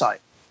the website.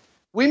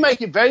 We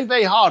make it very,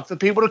 very hard for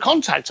people to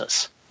contact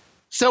us.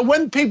 So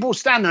when people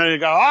stand there and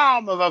go,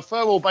 I'm a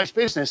referral-based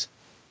business,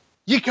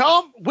 we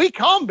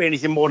can't be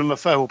anything more than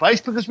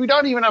referral-based because we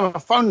don't even have a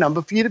phone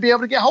number for you to be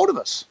able to get hold of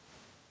us.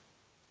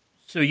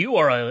 So you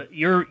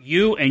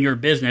and your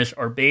business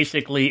are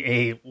basically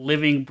a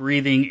living,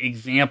 breathing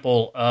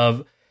example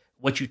of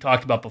what you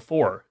talked about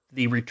before,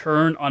 the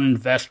return on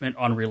investment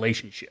on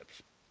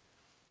relationships.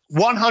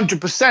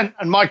 100%.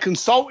 And my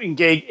consulting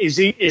gig is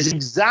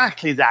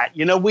exactly that.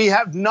 You know, we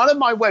have none of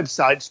my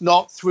websites,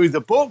 not through the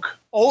book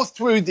or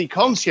through the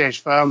concierge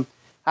firm,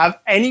 have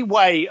any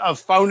way of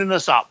phoning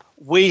us up.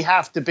 We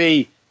have to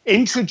be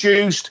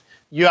introduced.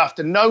 You have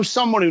to know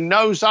someone who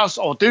knows us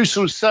or do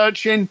some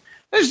searching.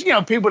 There's, you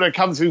know, people that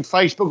come through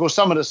Facebook or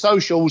some of the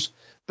socials.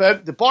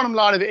 But the bottom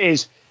line of it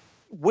is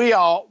we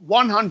are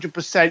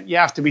 100%. You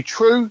have to be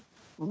true,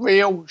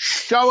 real,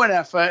 show an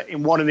effort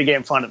in wanting to get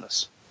in front of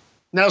us.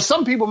 Now,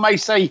 some people may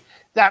say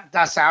that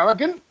that's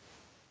arrogant,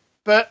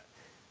 but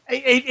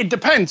it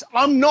depends.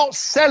 I'm not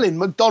selling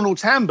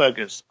McDonald's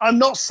hamburgers. I'm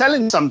not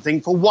selling something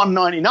for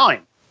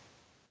 $1.99.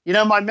 You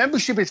know, my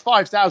membership is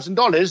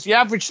 $5,000. The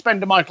average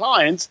spend of my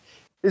clients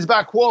is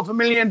about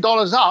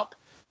 $250,000 up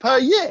per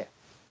year.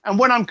 And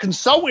when I'm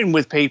consulting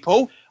with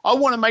people, I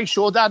want to make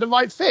sure they're the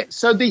right fit.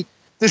 So the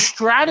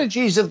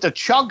strategies of the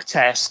chug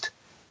test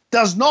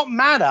does not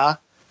matter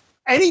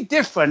any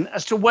different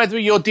as to whether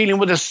you're dealing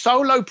with a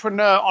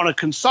solopreneur on a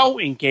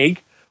consulting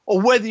gig or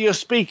whether you're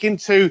speaking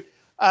to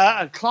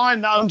a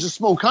client that owns a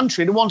small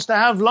country that wants to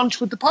have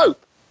lunch with the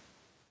Pope.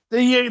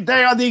 They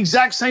are the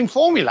exact same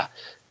formula.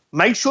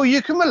 Make sure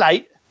you can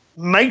relate.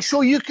 Make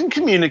sure you can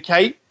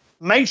communicate.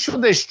 Make sure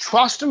there's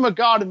trust and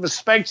regard and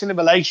respect in the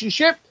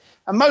relationship.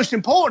 And most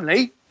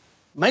importantly,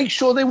 make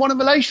sure they want a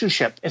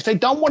relationship. If they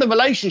don't want a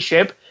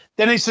relationship,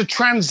 then it's a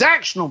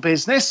transactional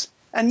business.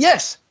 And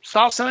yes,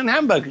 start selling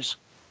hamburgers.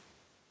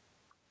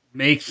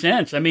 Makes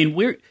sense. I mean,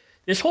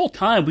 this whole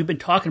time we've been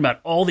talking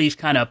about all these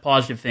kind of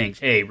positive things.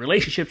 Hey,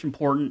 relationships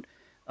important,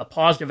 a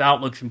positive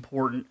outlook's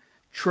important,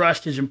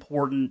 trust is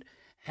important,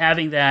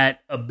 having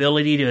that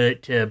ability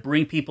to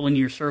bring people into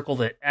your circle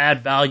that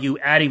add value,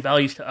 adding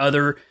values to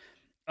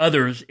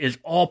others is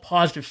all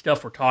positive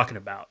stuff we're talking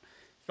about.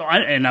 So,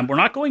 we're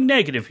not going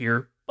negative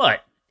here,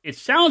 but it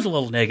sounds a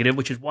little negative,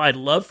 which is why I'd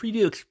love for you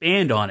to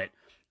expand on it.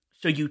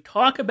 So you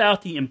talk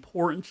about the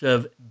importance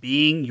of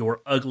being your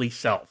ugly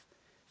self.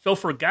 So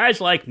for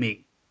guys like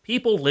me,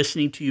 people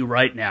listening to you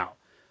right now,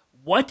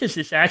 what does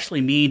this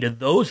actually mean to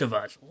those of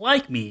us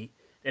like me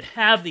that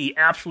have the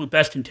absolute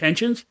best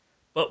intentions,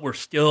 but we're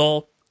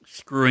still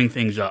screwing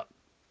things up?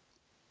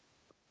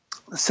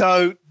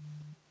 So,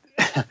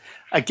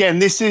 again,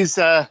 this is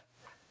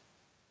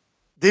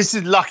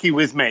lucky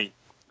with me.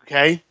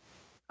 Okay.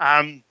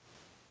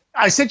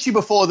 I said to you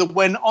before that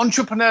when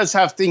entrepreneurs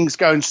have things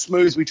going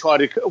smooth, we try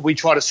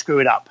to screw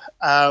it up.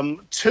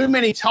 Too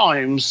many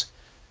times,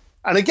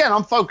 and again,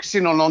 I'm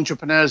focusing on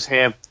entrepreneurs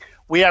here.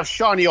 We have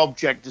shiny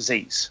object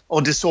disease,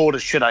 or disorder,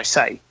 should I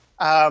say.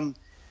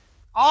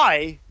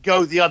 I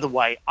go the other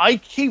way. I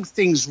keep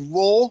things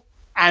raw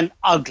and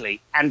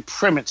ugly and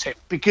primitive,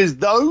 because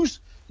those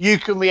you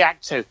can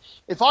react to.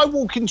 If I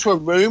walk into a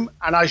room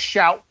and I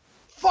shout,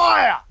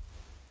 "Fire!"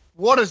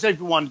 what does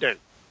everyone do?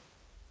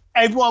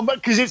 Everyone,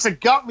 because it's a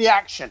gut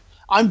reaction.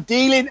 I'm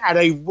dealing at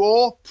a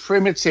raw,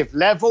 primitive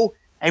level.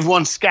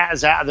 Everyone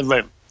scatters out of the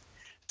room.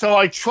 So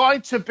I try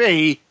to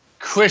be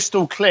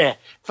crystal clear.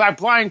 In fact,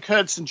 Brian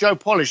Kurtz and Joe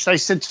Polish, they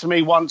said to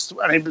me once,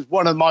 and it was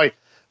one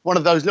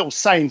of those little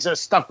sayings that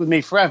stuck with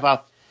me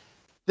forever.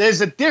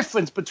 There's a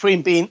difference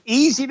between being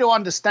easy to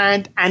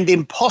understand and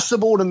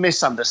impossible to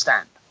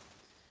misunderstand.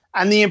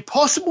 And the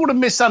impossible to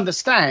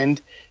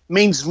misunderstand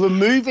means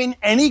removing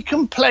any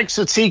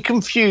complexity,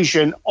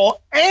 confusion, or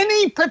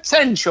any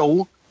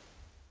potential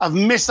of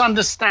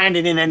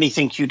misunderstanding in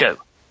anything you do.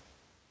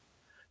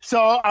 So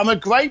I'm a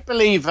great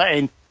believer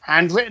in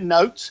handwritten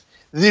notes,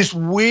 this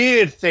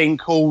weird thing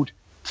called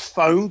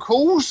phone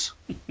calls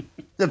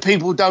that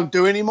people don't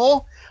do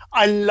anymore.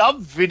 I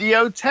love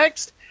video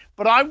text,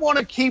 but I want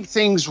to keep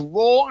things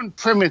raw and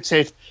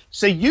primitive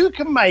so you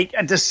can make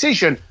a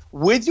decision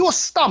with your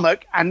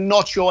stomach and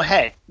not your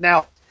head.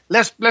 Now,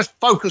 let's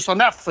focus on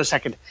that for a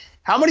second.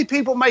 How many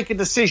people make a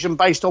decision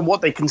based on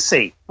what they can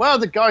see? Well,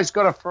 the guy's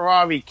got a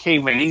Ferrari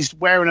keyring. He's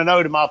wearing an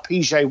Audemars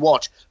Piguet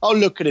watch. Oh,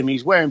 look at him.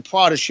 He's wearing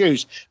Prada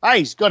shoes. Hey,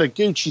 he's got a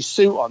Gucci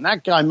suit on.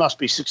 That guy must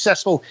be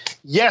successful.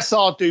 Yes,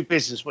 I'll do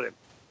business with him.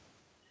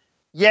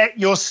 Yet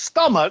your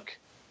stomach,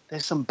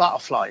 there's some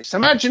butterflies.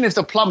 Imagine if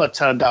the plumber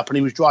turned up and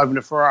he was driving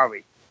a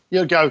Ferrari.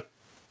 You'll go,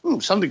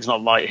 something's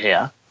not right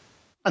here.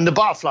 And the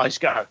butterflies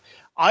go.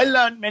 I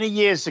learned many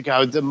years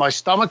ago that my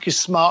stomach is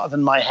smarter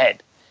than my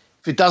head.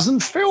 If it doesn't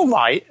feel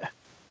right,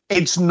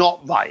 it's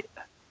not right.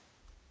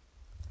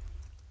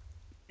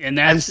 And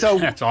that's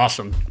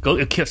awesome.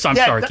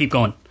 Sorry, keep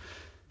going.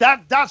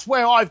 That's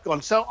where I've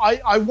gone. So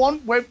I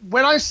want,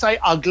 when I say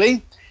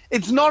ugly,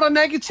 it's not a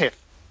negative.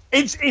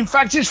 In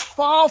fact, it's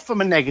far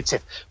from a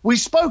negative. We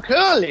spoke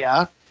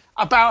earlier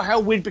about how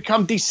we'd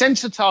become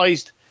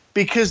desensitized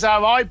because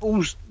our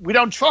eyeballs, we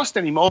don't trust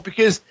anymore,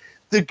 because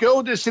the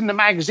girl that's in the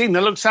magazine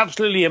that looks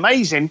absolutely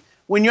amazing,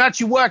 when you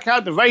actually work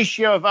out the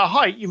ratio of her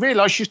height, you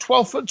realize she's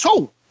 12 foot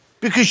tall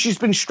because she's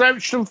been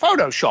stretched and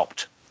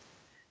photoshopped.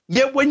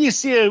 Yet when you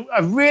see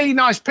a really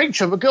nice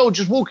picture of a girl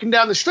just walking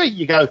down the street,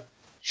 you go,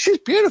 she's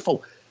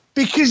beautiful,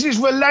 because it's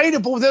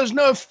relatable. There's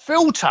no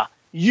filter.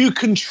 You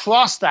can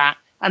trust that.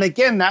 And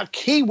again, that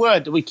key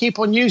word that we keep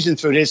on using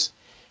through this,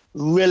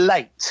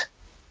 relate.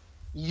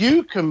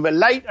 You can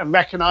relate and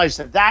recognize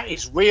that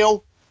is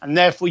real, and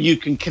therefore you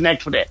can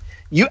connect with it.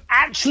 You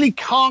actually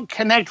can't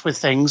connect with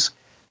things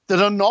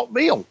that are not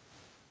real.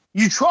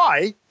 You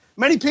try.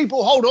 Many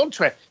people hold on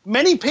to it.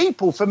 Many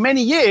people for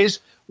many years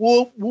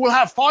will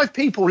have 5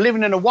 people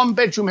living in a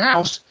 1-bedroom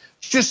house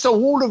just so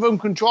all of them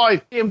can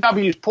drive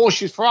BMWs,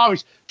 Porsches,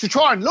 Ferraris to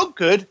try and look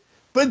good,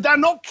 but they're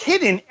not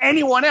kidding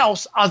anyone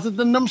else other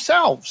than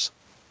themselves.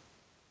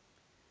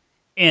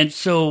 And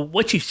so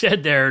what you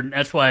said there, and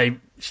that's why I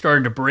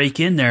started to break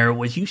in there,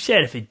 was you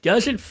said if it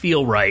doesn't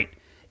feel right,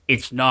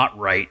 it's not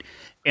right.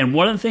 And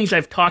one of the things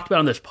I've talked about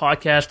on this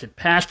podcast in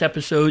past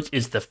episodes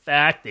is the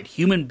fact that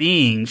human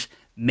beings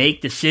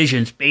make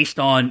decisions based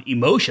on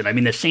emotion. I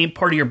mean, the same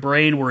part of your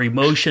brain where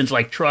emotions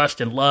like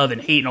trust and love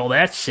and hate and all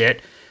that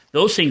sit,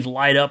 those things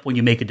light up when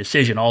you make a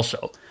decision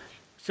also.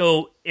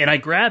 So, and I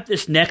grabbed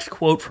this next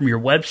quote from your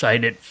website,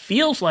 and it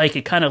feels like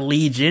it kind of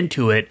leads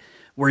into it,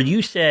 where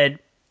you said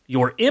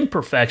your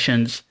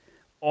imperfections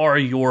are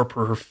your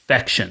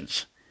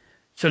perfections.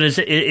 So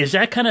is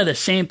that kind of the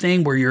same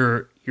thing where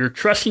you're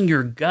trusting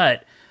your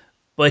gut,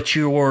 but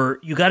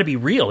you got to be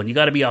real and you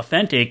got to be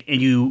authentic,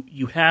 and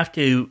you have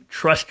to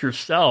trust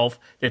yourself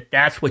that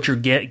that's what you're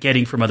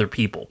getting from other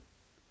people.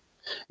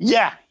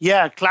 Yeah.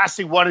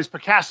 Classic one is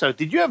Picasso.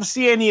 Did you ever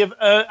see any of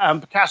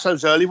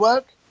Picasso's early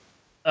work?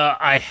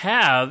 I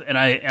have, and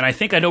I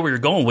think I know where you're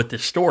going with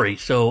this story.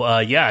 So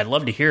I'd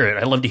love to hear it.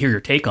 I'd love to hear your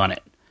take on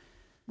it.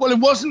 Well, it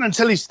wasn't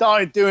until he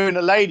started doing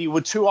a lady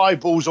with 2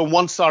 eyeballs on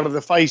one side of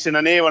the face and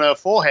an ear on her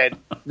forehead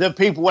that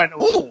people went,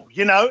 oh,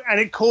 and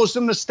it caused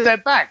them to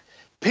step back.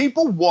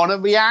 People want a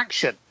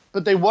reaction,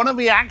 but they want a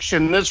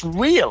reaction that's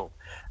real.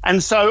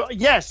 And so,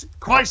 yes,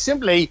 quite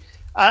simply,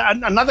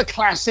 another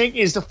classic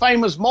is the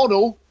famous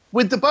model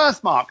with the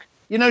birthmark.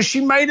 She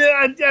made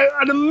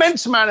an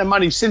immense amount of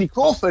money, Cindy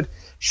Crawford.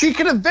 She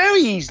could have very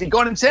easily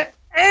gone into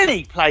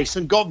any place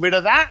and got rid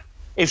of that.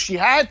 If she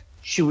had,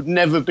 she would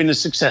never have been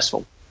as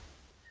successful.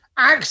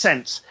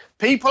 Accents.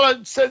 People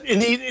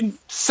in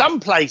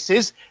some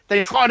places,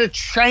 they try to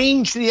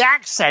change the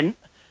accent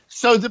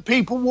so that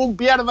people will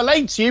be able to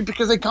relate to you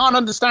because they can't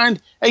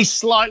understand a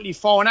slightly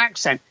foreign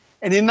accent.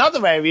 And in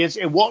other areas,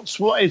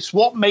 it's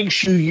what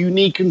makes you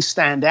unique and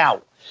stand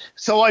out.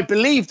 So I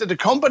believe that the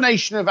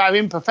combination of our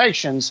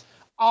imperfections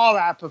are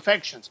our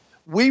perfections.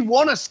 We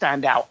want to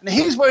stand out. And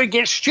here's where it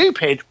gets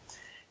stupid.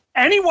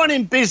 Anyone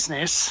in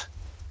business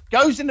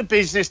goes into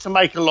business to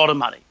make a lot of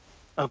money,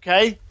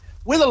 okay?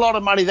 With a lot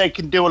of money, they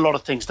can do a lot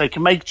of things. They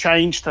can make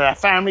change to their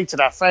family, to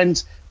their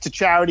friends, to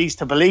charities,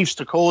 to beliefs,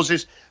 to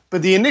causes.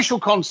 But the initial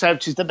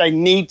concept is that they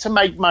need to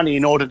make money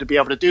in order to be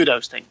able to do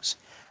those things.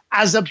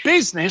 As a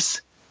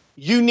business,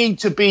 you need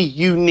to be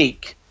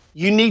unique.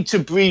 You need to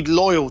breed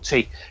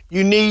loyalty.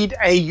 You need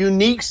a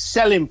unique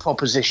selling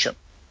proposition.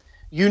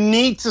 You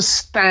need to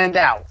stand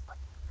out.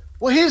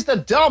 Well, here's the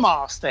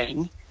dumbass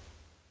thing.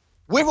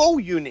 We're all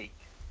unique.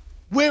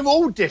 We're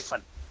all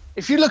different.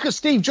 If you look at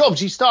Steve Jobs,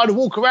 he started to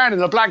walk around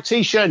in a black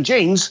T-shirt and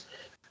jeans.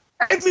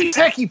 Every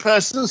techie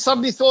person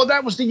suddenly thought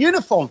that was the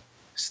uniform.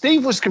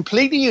 Steve was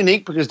completely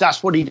unique because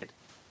that's what he did.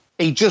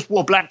 He just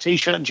wore black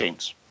T-shirt and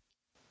jeans.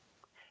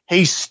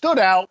 He stood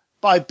out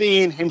by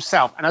being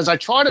himself. And as I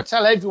try to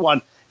tell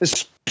everyone,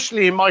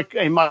 especially in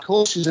my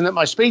courses and at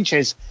my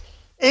speeches,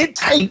 it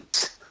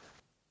takes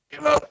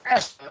zero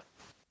effort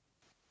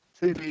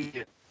to be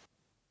you.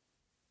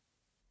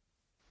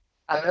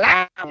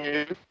 Allow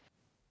you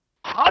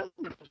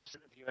 100%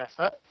 of your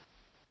effort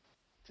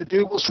to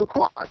do what's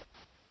required.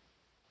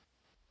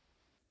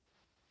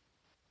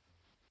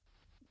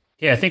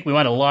 Yeah, I think we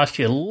might have lost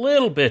you a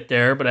little bit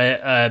there, but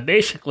I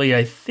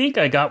think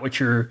I got what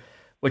you're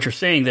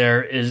saying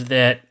there is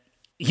that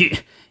you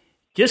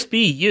just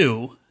be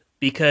you,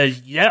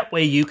 because that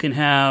way you can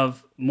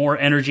have more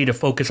energy to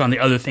focus on the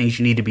other things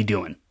you need to be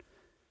doing.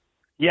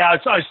 Yeah,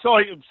 I saw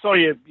you.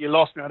 Sorry you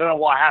lost me. I don't know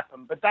what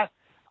happened, but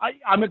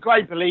I'm a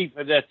great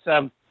believer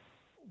that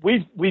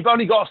we've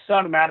only got a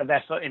certain amount of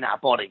effort in our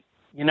body.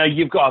 You know,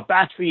 you've got a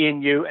battery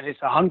in you and it's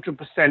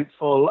 100%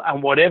 full,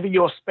 and whatever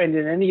you're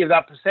spending any of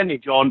that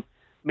percentage on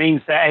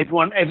means that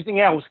everything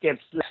else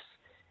gets less.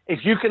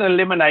 If you can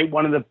eliminate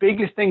one of the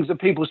biggest things that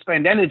people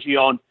spend energy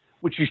on,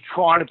 which is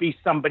trying to be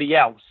somebody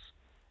else,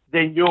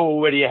 then you're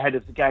already ahead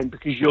of the game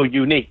because you're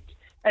unique.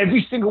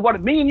 Every single one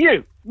of me and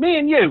you,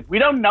 we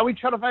don't know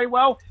each other very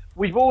well.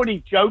 We've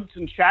already joked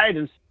and chatted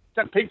and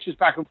sent pictures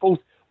back and forth.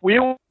 We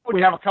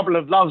have a couple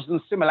of loves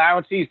and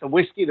similarities, the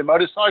whiskey, the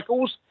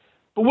motorcycles,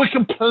 but we're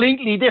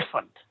completely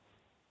different.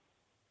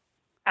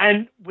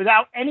 And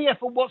without any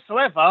effort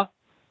whatsoever,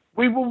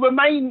 we will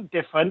remain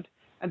different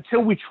until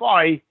we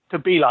try to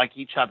be like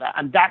each other.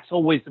 And that's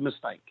always the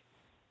mistake.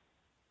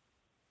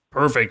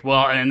 Perfect.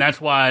 Well, and that's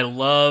why I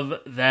love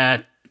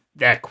that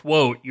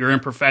quote, your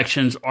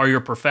imperfections are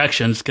your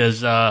perfections,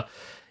 because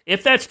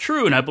if that's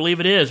true, and I believe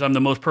it is, I'm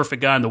the most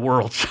perfect guy in the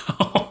world.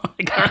 So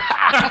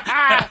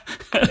yeah,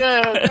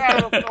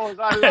 of course.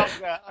 I love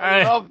that.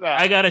 I love that.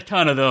 I got a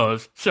ton of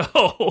those.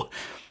 So,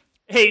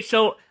 hey,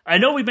 so I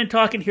know we've been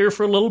talking here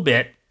for a little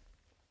bit,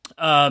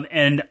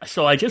 and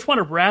so I just want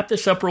to wrap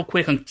this up real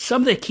quick on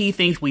some of the key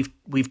things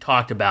we've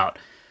talked about.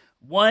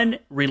 One,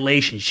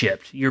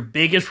 relationships. Your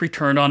biggest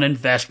return on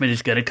investment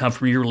is going to come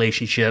from your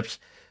relationships.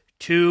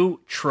 Two,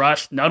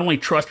 trust. Not only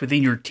trust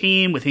within your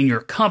team, within your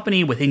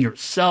company, within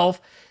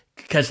yourself,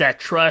 because that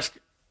trust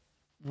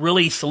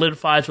really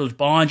solidifies those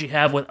bonds you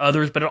have with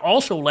others, but it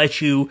also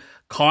lets you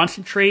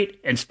concentrate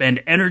and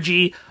spend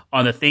energy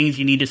on the things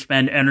you need to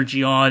spend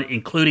energy on,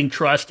 including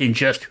trust in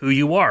just who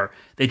you are,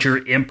 that your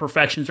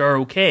imperfections are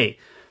okay.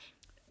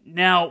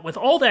 Now, with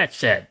all that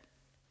said,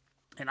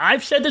 and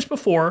I've said this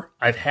before,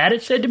 I've had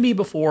it said to me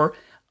before,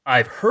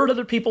 I've heard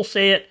other people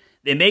say it,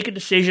 they make a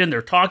decision,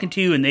 they're talking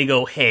to you, and they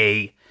go,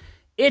 hey,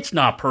 it's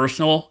not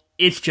personal,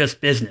 it's just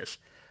business.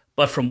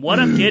 But from what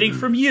I'm getting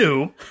from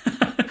you,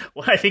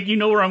 well, I think you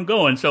know where I'm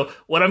going. So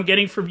what I'm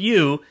getting from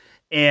you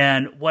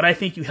and what I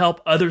think you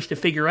help others to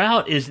figure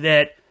out is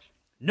that,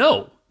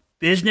 no,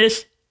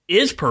 business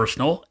is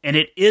personal and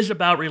it is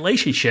about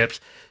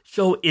relationships.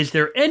 So is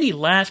there any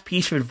last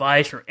piece of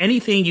advice or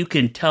anything you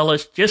can tell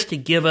us just to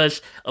give us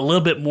a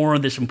little bit more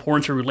on this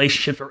importance of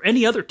relationships, or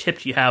any other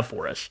tips you have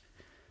for us?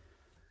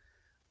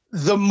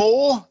 The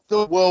more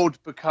the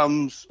world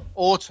becomes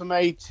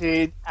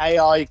automated,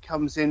 AI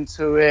comes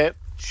into it,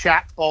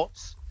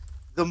 chatbots,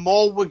 the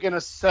more we're going to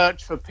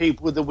search for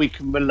people that we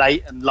can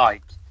relate and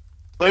like.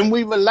 When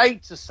we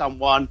relate to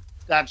someone,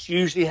 that's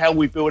usually how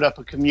we build up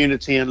a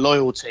community and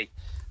loyalty.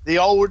 The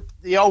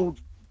old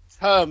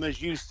term, as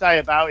you say,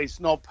 about it's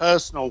not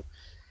personal.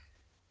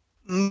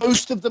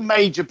 Most of the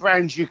major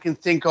brands you can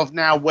think of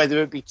now,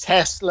 whether it be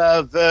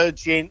Tesla,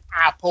 Virgin,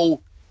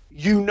 Apple,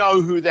 you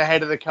know who the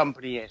head of the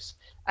company is.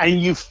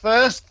 And you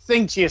first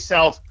think to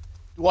yourself,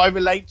 do I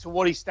relate to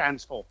what he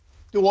stands for?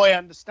 Do I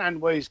understand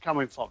where he's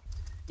coming from?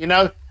 You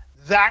know,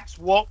 that's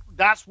what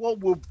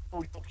will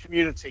build your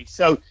community.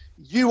 So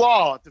you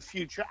are the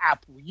future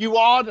Apple. You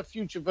are the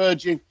future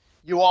Virgin.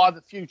 You are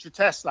the future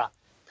Tesla.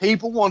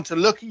 People want to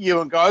look at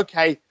you and go,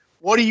 okay,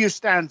 what do you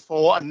stand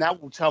for? And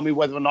that will tell me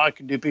whether or not I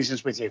can do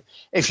business with you.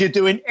 If you're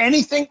doing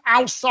anything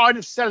outside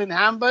of selling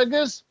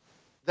hamburgers,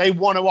 they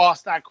want to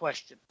ask that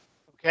question.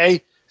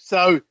 Okay?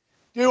 So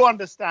do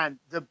understand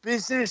the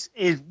business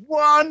is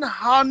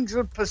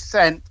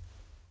 100%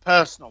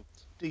 personal.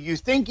 Do you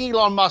think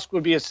Elon Musk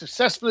would be as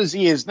successful as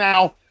he is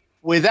now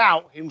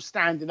without him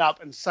standing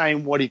up and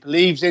saying what he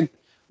believes in,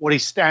 what he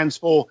stands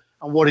for,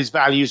 and what his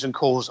values and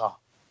cause are?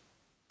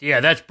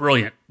 Yeah, that's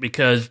brilliant,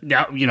 because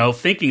now,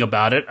 thinking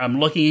about it, I'm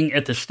looking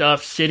at the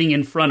stuff sitting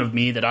in front of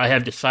me that I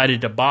have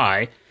decided to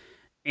buy.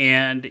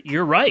 And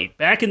you're right.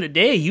 Back in the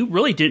day, you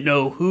really didn't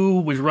know who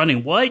was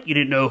running what. You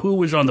didn't know who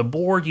was on the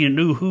board. You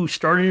knew who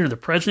started or the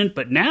president.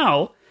 But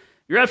now,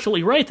 you're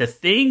absolutely right. The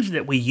things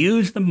that we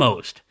use the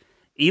most,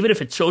 even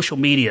if it's social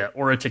media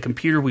or it's a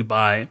computer we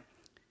buy,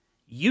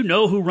 you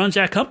know who runs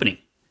that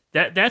company.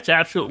 That's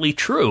absolutely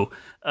true.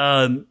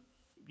 I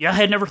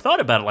had never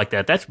thought about it like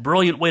that. That's a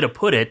brilliant way to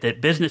put it,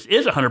 that business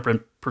is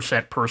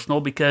 100%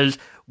 personal, because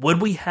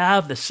would we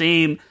have the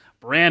same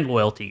brand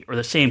loyalty or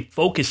the same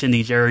focus in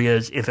these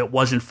areas if it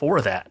wasn't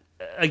for that?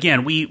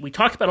 Again, we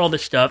talked about all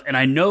this stuff, and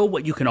I know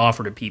what you can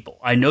offer to people.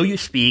 I know you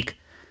speak.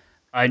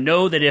 I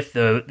know that if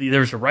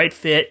there's a right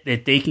fit,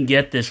 that they can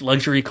get this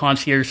luxury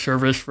concierge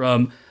service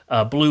from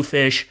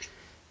Bluefish.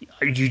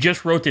 You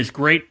just wrote this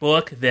great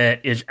book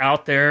that is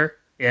out there.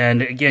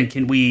 And again,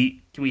 can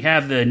we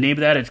have the name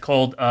of that? It's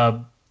called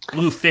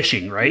Blue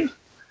Fishing, right?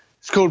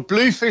 It's called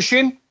Blue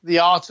Fishing, The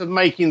Art of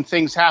Making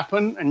Things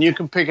Happen. And you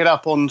can pick it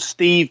up on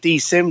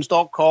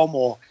stevedsims.com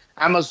or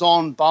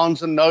Amazon,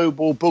 Barnes &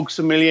 Noble, Books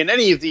A Million,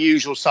 any of the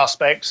usual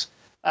suspects.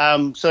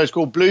 So it's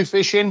called Blue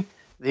Fishing,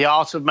 The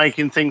Art of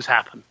Making Things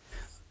Happen.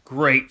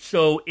 Great.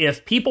 So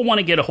if people want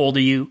to get a hold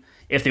of you,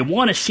 if they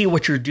want to see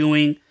what you're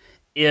doing,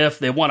 if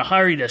they want to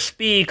hire you to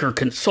speak or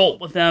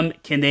consult with them,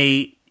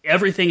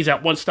 everything's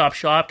at one-stop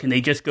shop. Can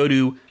they just go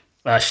to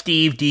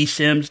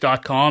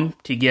stevedsims.com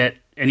to get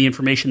any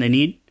information they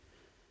need?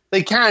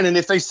 They can, and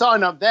if they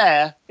sign up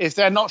there, if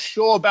they're not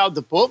sure about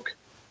the book,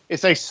 if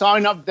they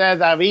sign up there,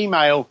 their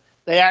email,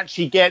 they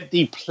actually get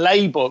the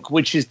playbook,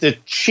 which is the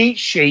cheat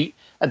sheet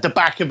at the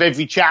back of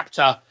every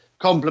chapter,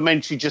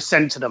 complimentary, just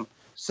sent to them.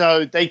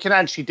 So they can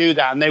actually do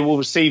that, and they will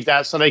receive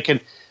that, so they can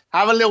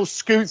have a little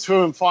scoot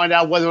through and find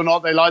out whether or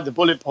not they like the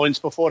bullet points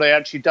before they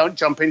actually don't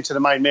jump into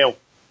the main meal.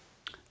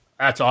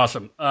 That's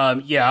awesome.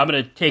 I'm going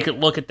to take a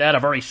look at that.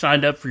 I've already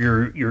signed up for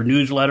your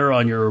newsletter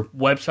on your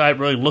website.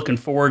 Really looking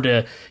forward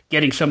to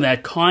getting some of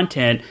that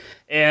content.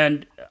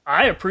 And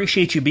I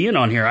appreciate you being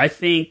on here. I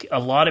think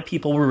a lot of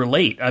people will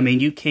relate. I mean,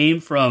 you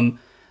came from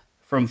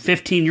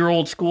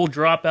 15-year-old school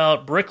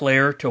dropout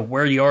bricklayer to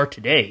where you are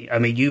today. I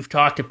mean, you've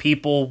talked to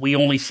people we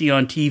only see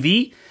on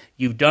TV.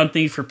 You've done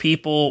things for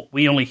people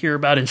we only hear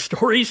about in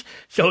stories.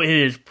 So it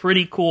is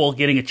pretty cool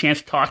getting a chance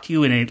to talk to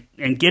you and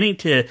getting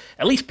to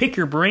at least pick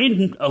your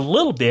brain a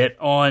little bit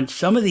on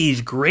some of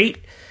these great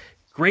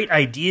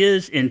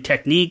ideas and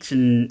techniques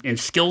and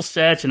skill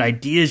sets and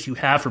ideas you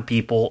have for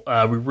people.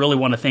 We really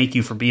want to thank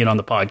you for being on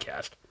the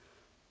podcast.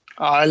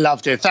 I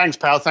loved it. Thanks,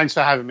 pal. Thanks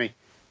for having me.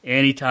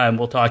 Anytime.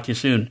 We'll talk to you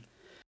soon.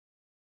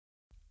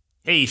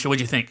 Hey, so what'd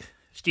you think?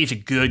 Steve's a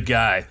good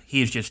guy.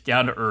 He is just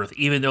down to earth,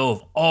 even though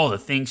of all the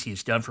things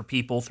he's done for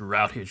people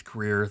throughout his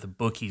career, the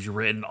book he's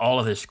written, all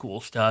of this cool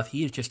stuff.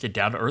 He is just a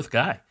down to earth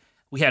guy.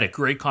 We had a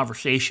great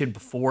conversation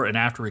before and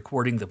after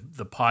recording the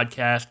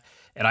podcast,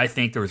 and I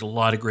think there was a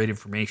lot of great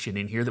information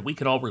in here that we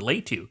could all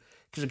relate to,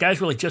 because the guy's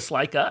really just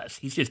like us.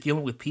 He's just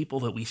dealing with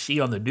people that we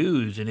see on the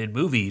news and in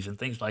movies and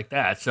things like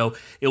that. So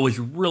it was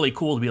really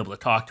cool to be able to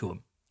talk to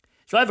him.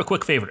 So I have a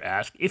quick favor to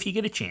ask. If you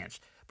get a chance,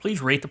 please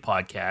rate the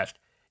podcast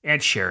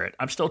and share it.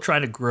 I'm still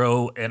trying to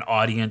grow an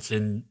audience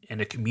and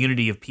a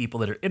community of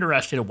people that are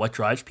interested in what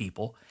drives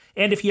people.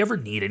 And if you ever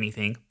need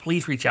anything,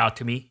 please reach out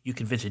to me. You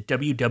can visit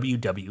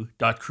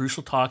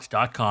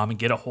www.crucialtalks.com and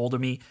get a hold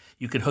of me.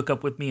 You can hook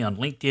up with me on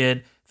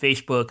LinkedIn,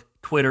 Facebook,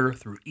 Twitter,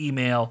 through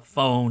email,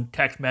 phone,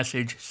 text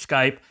message,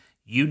 Skype,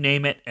 you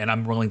name it, and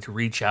I'm willing to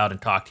reach out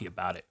and talk to you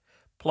about it.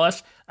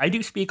 Plus, I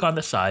do speak on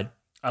the side.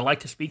 I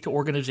like to speak to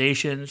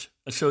organizations,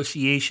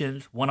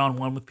 associations,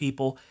 one-on-one with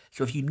people.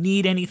 So if you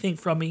need anything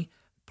from me,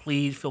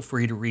 please feel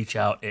free to reach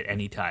out at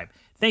any time.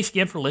 Thanks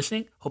again for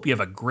listening. Hope you have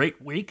a great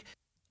week.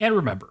 And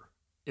remember,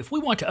 if we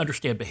want to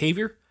understand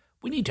behavior,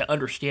 we need to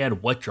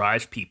understand what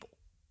drives people.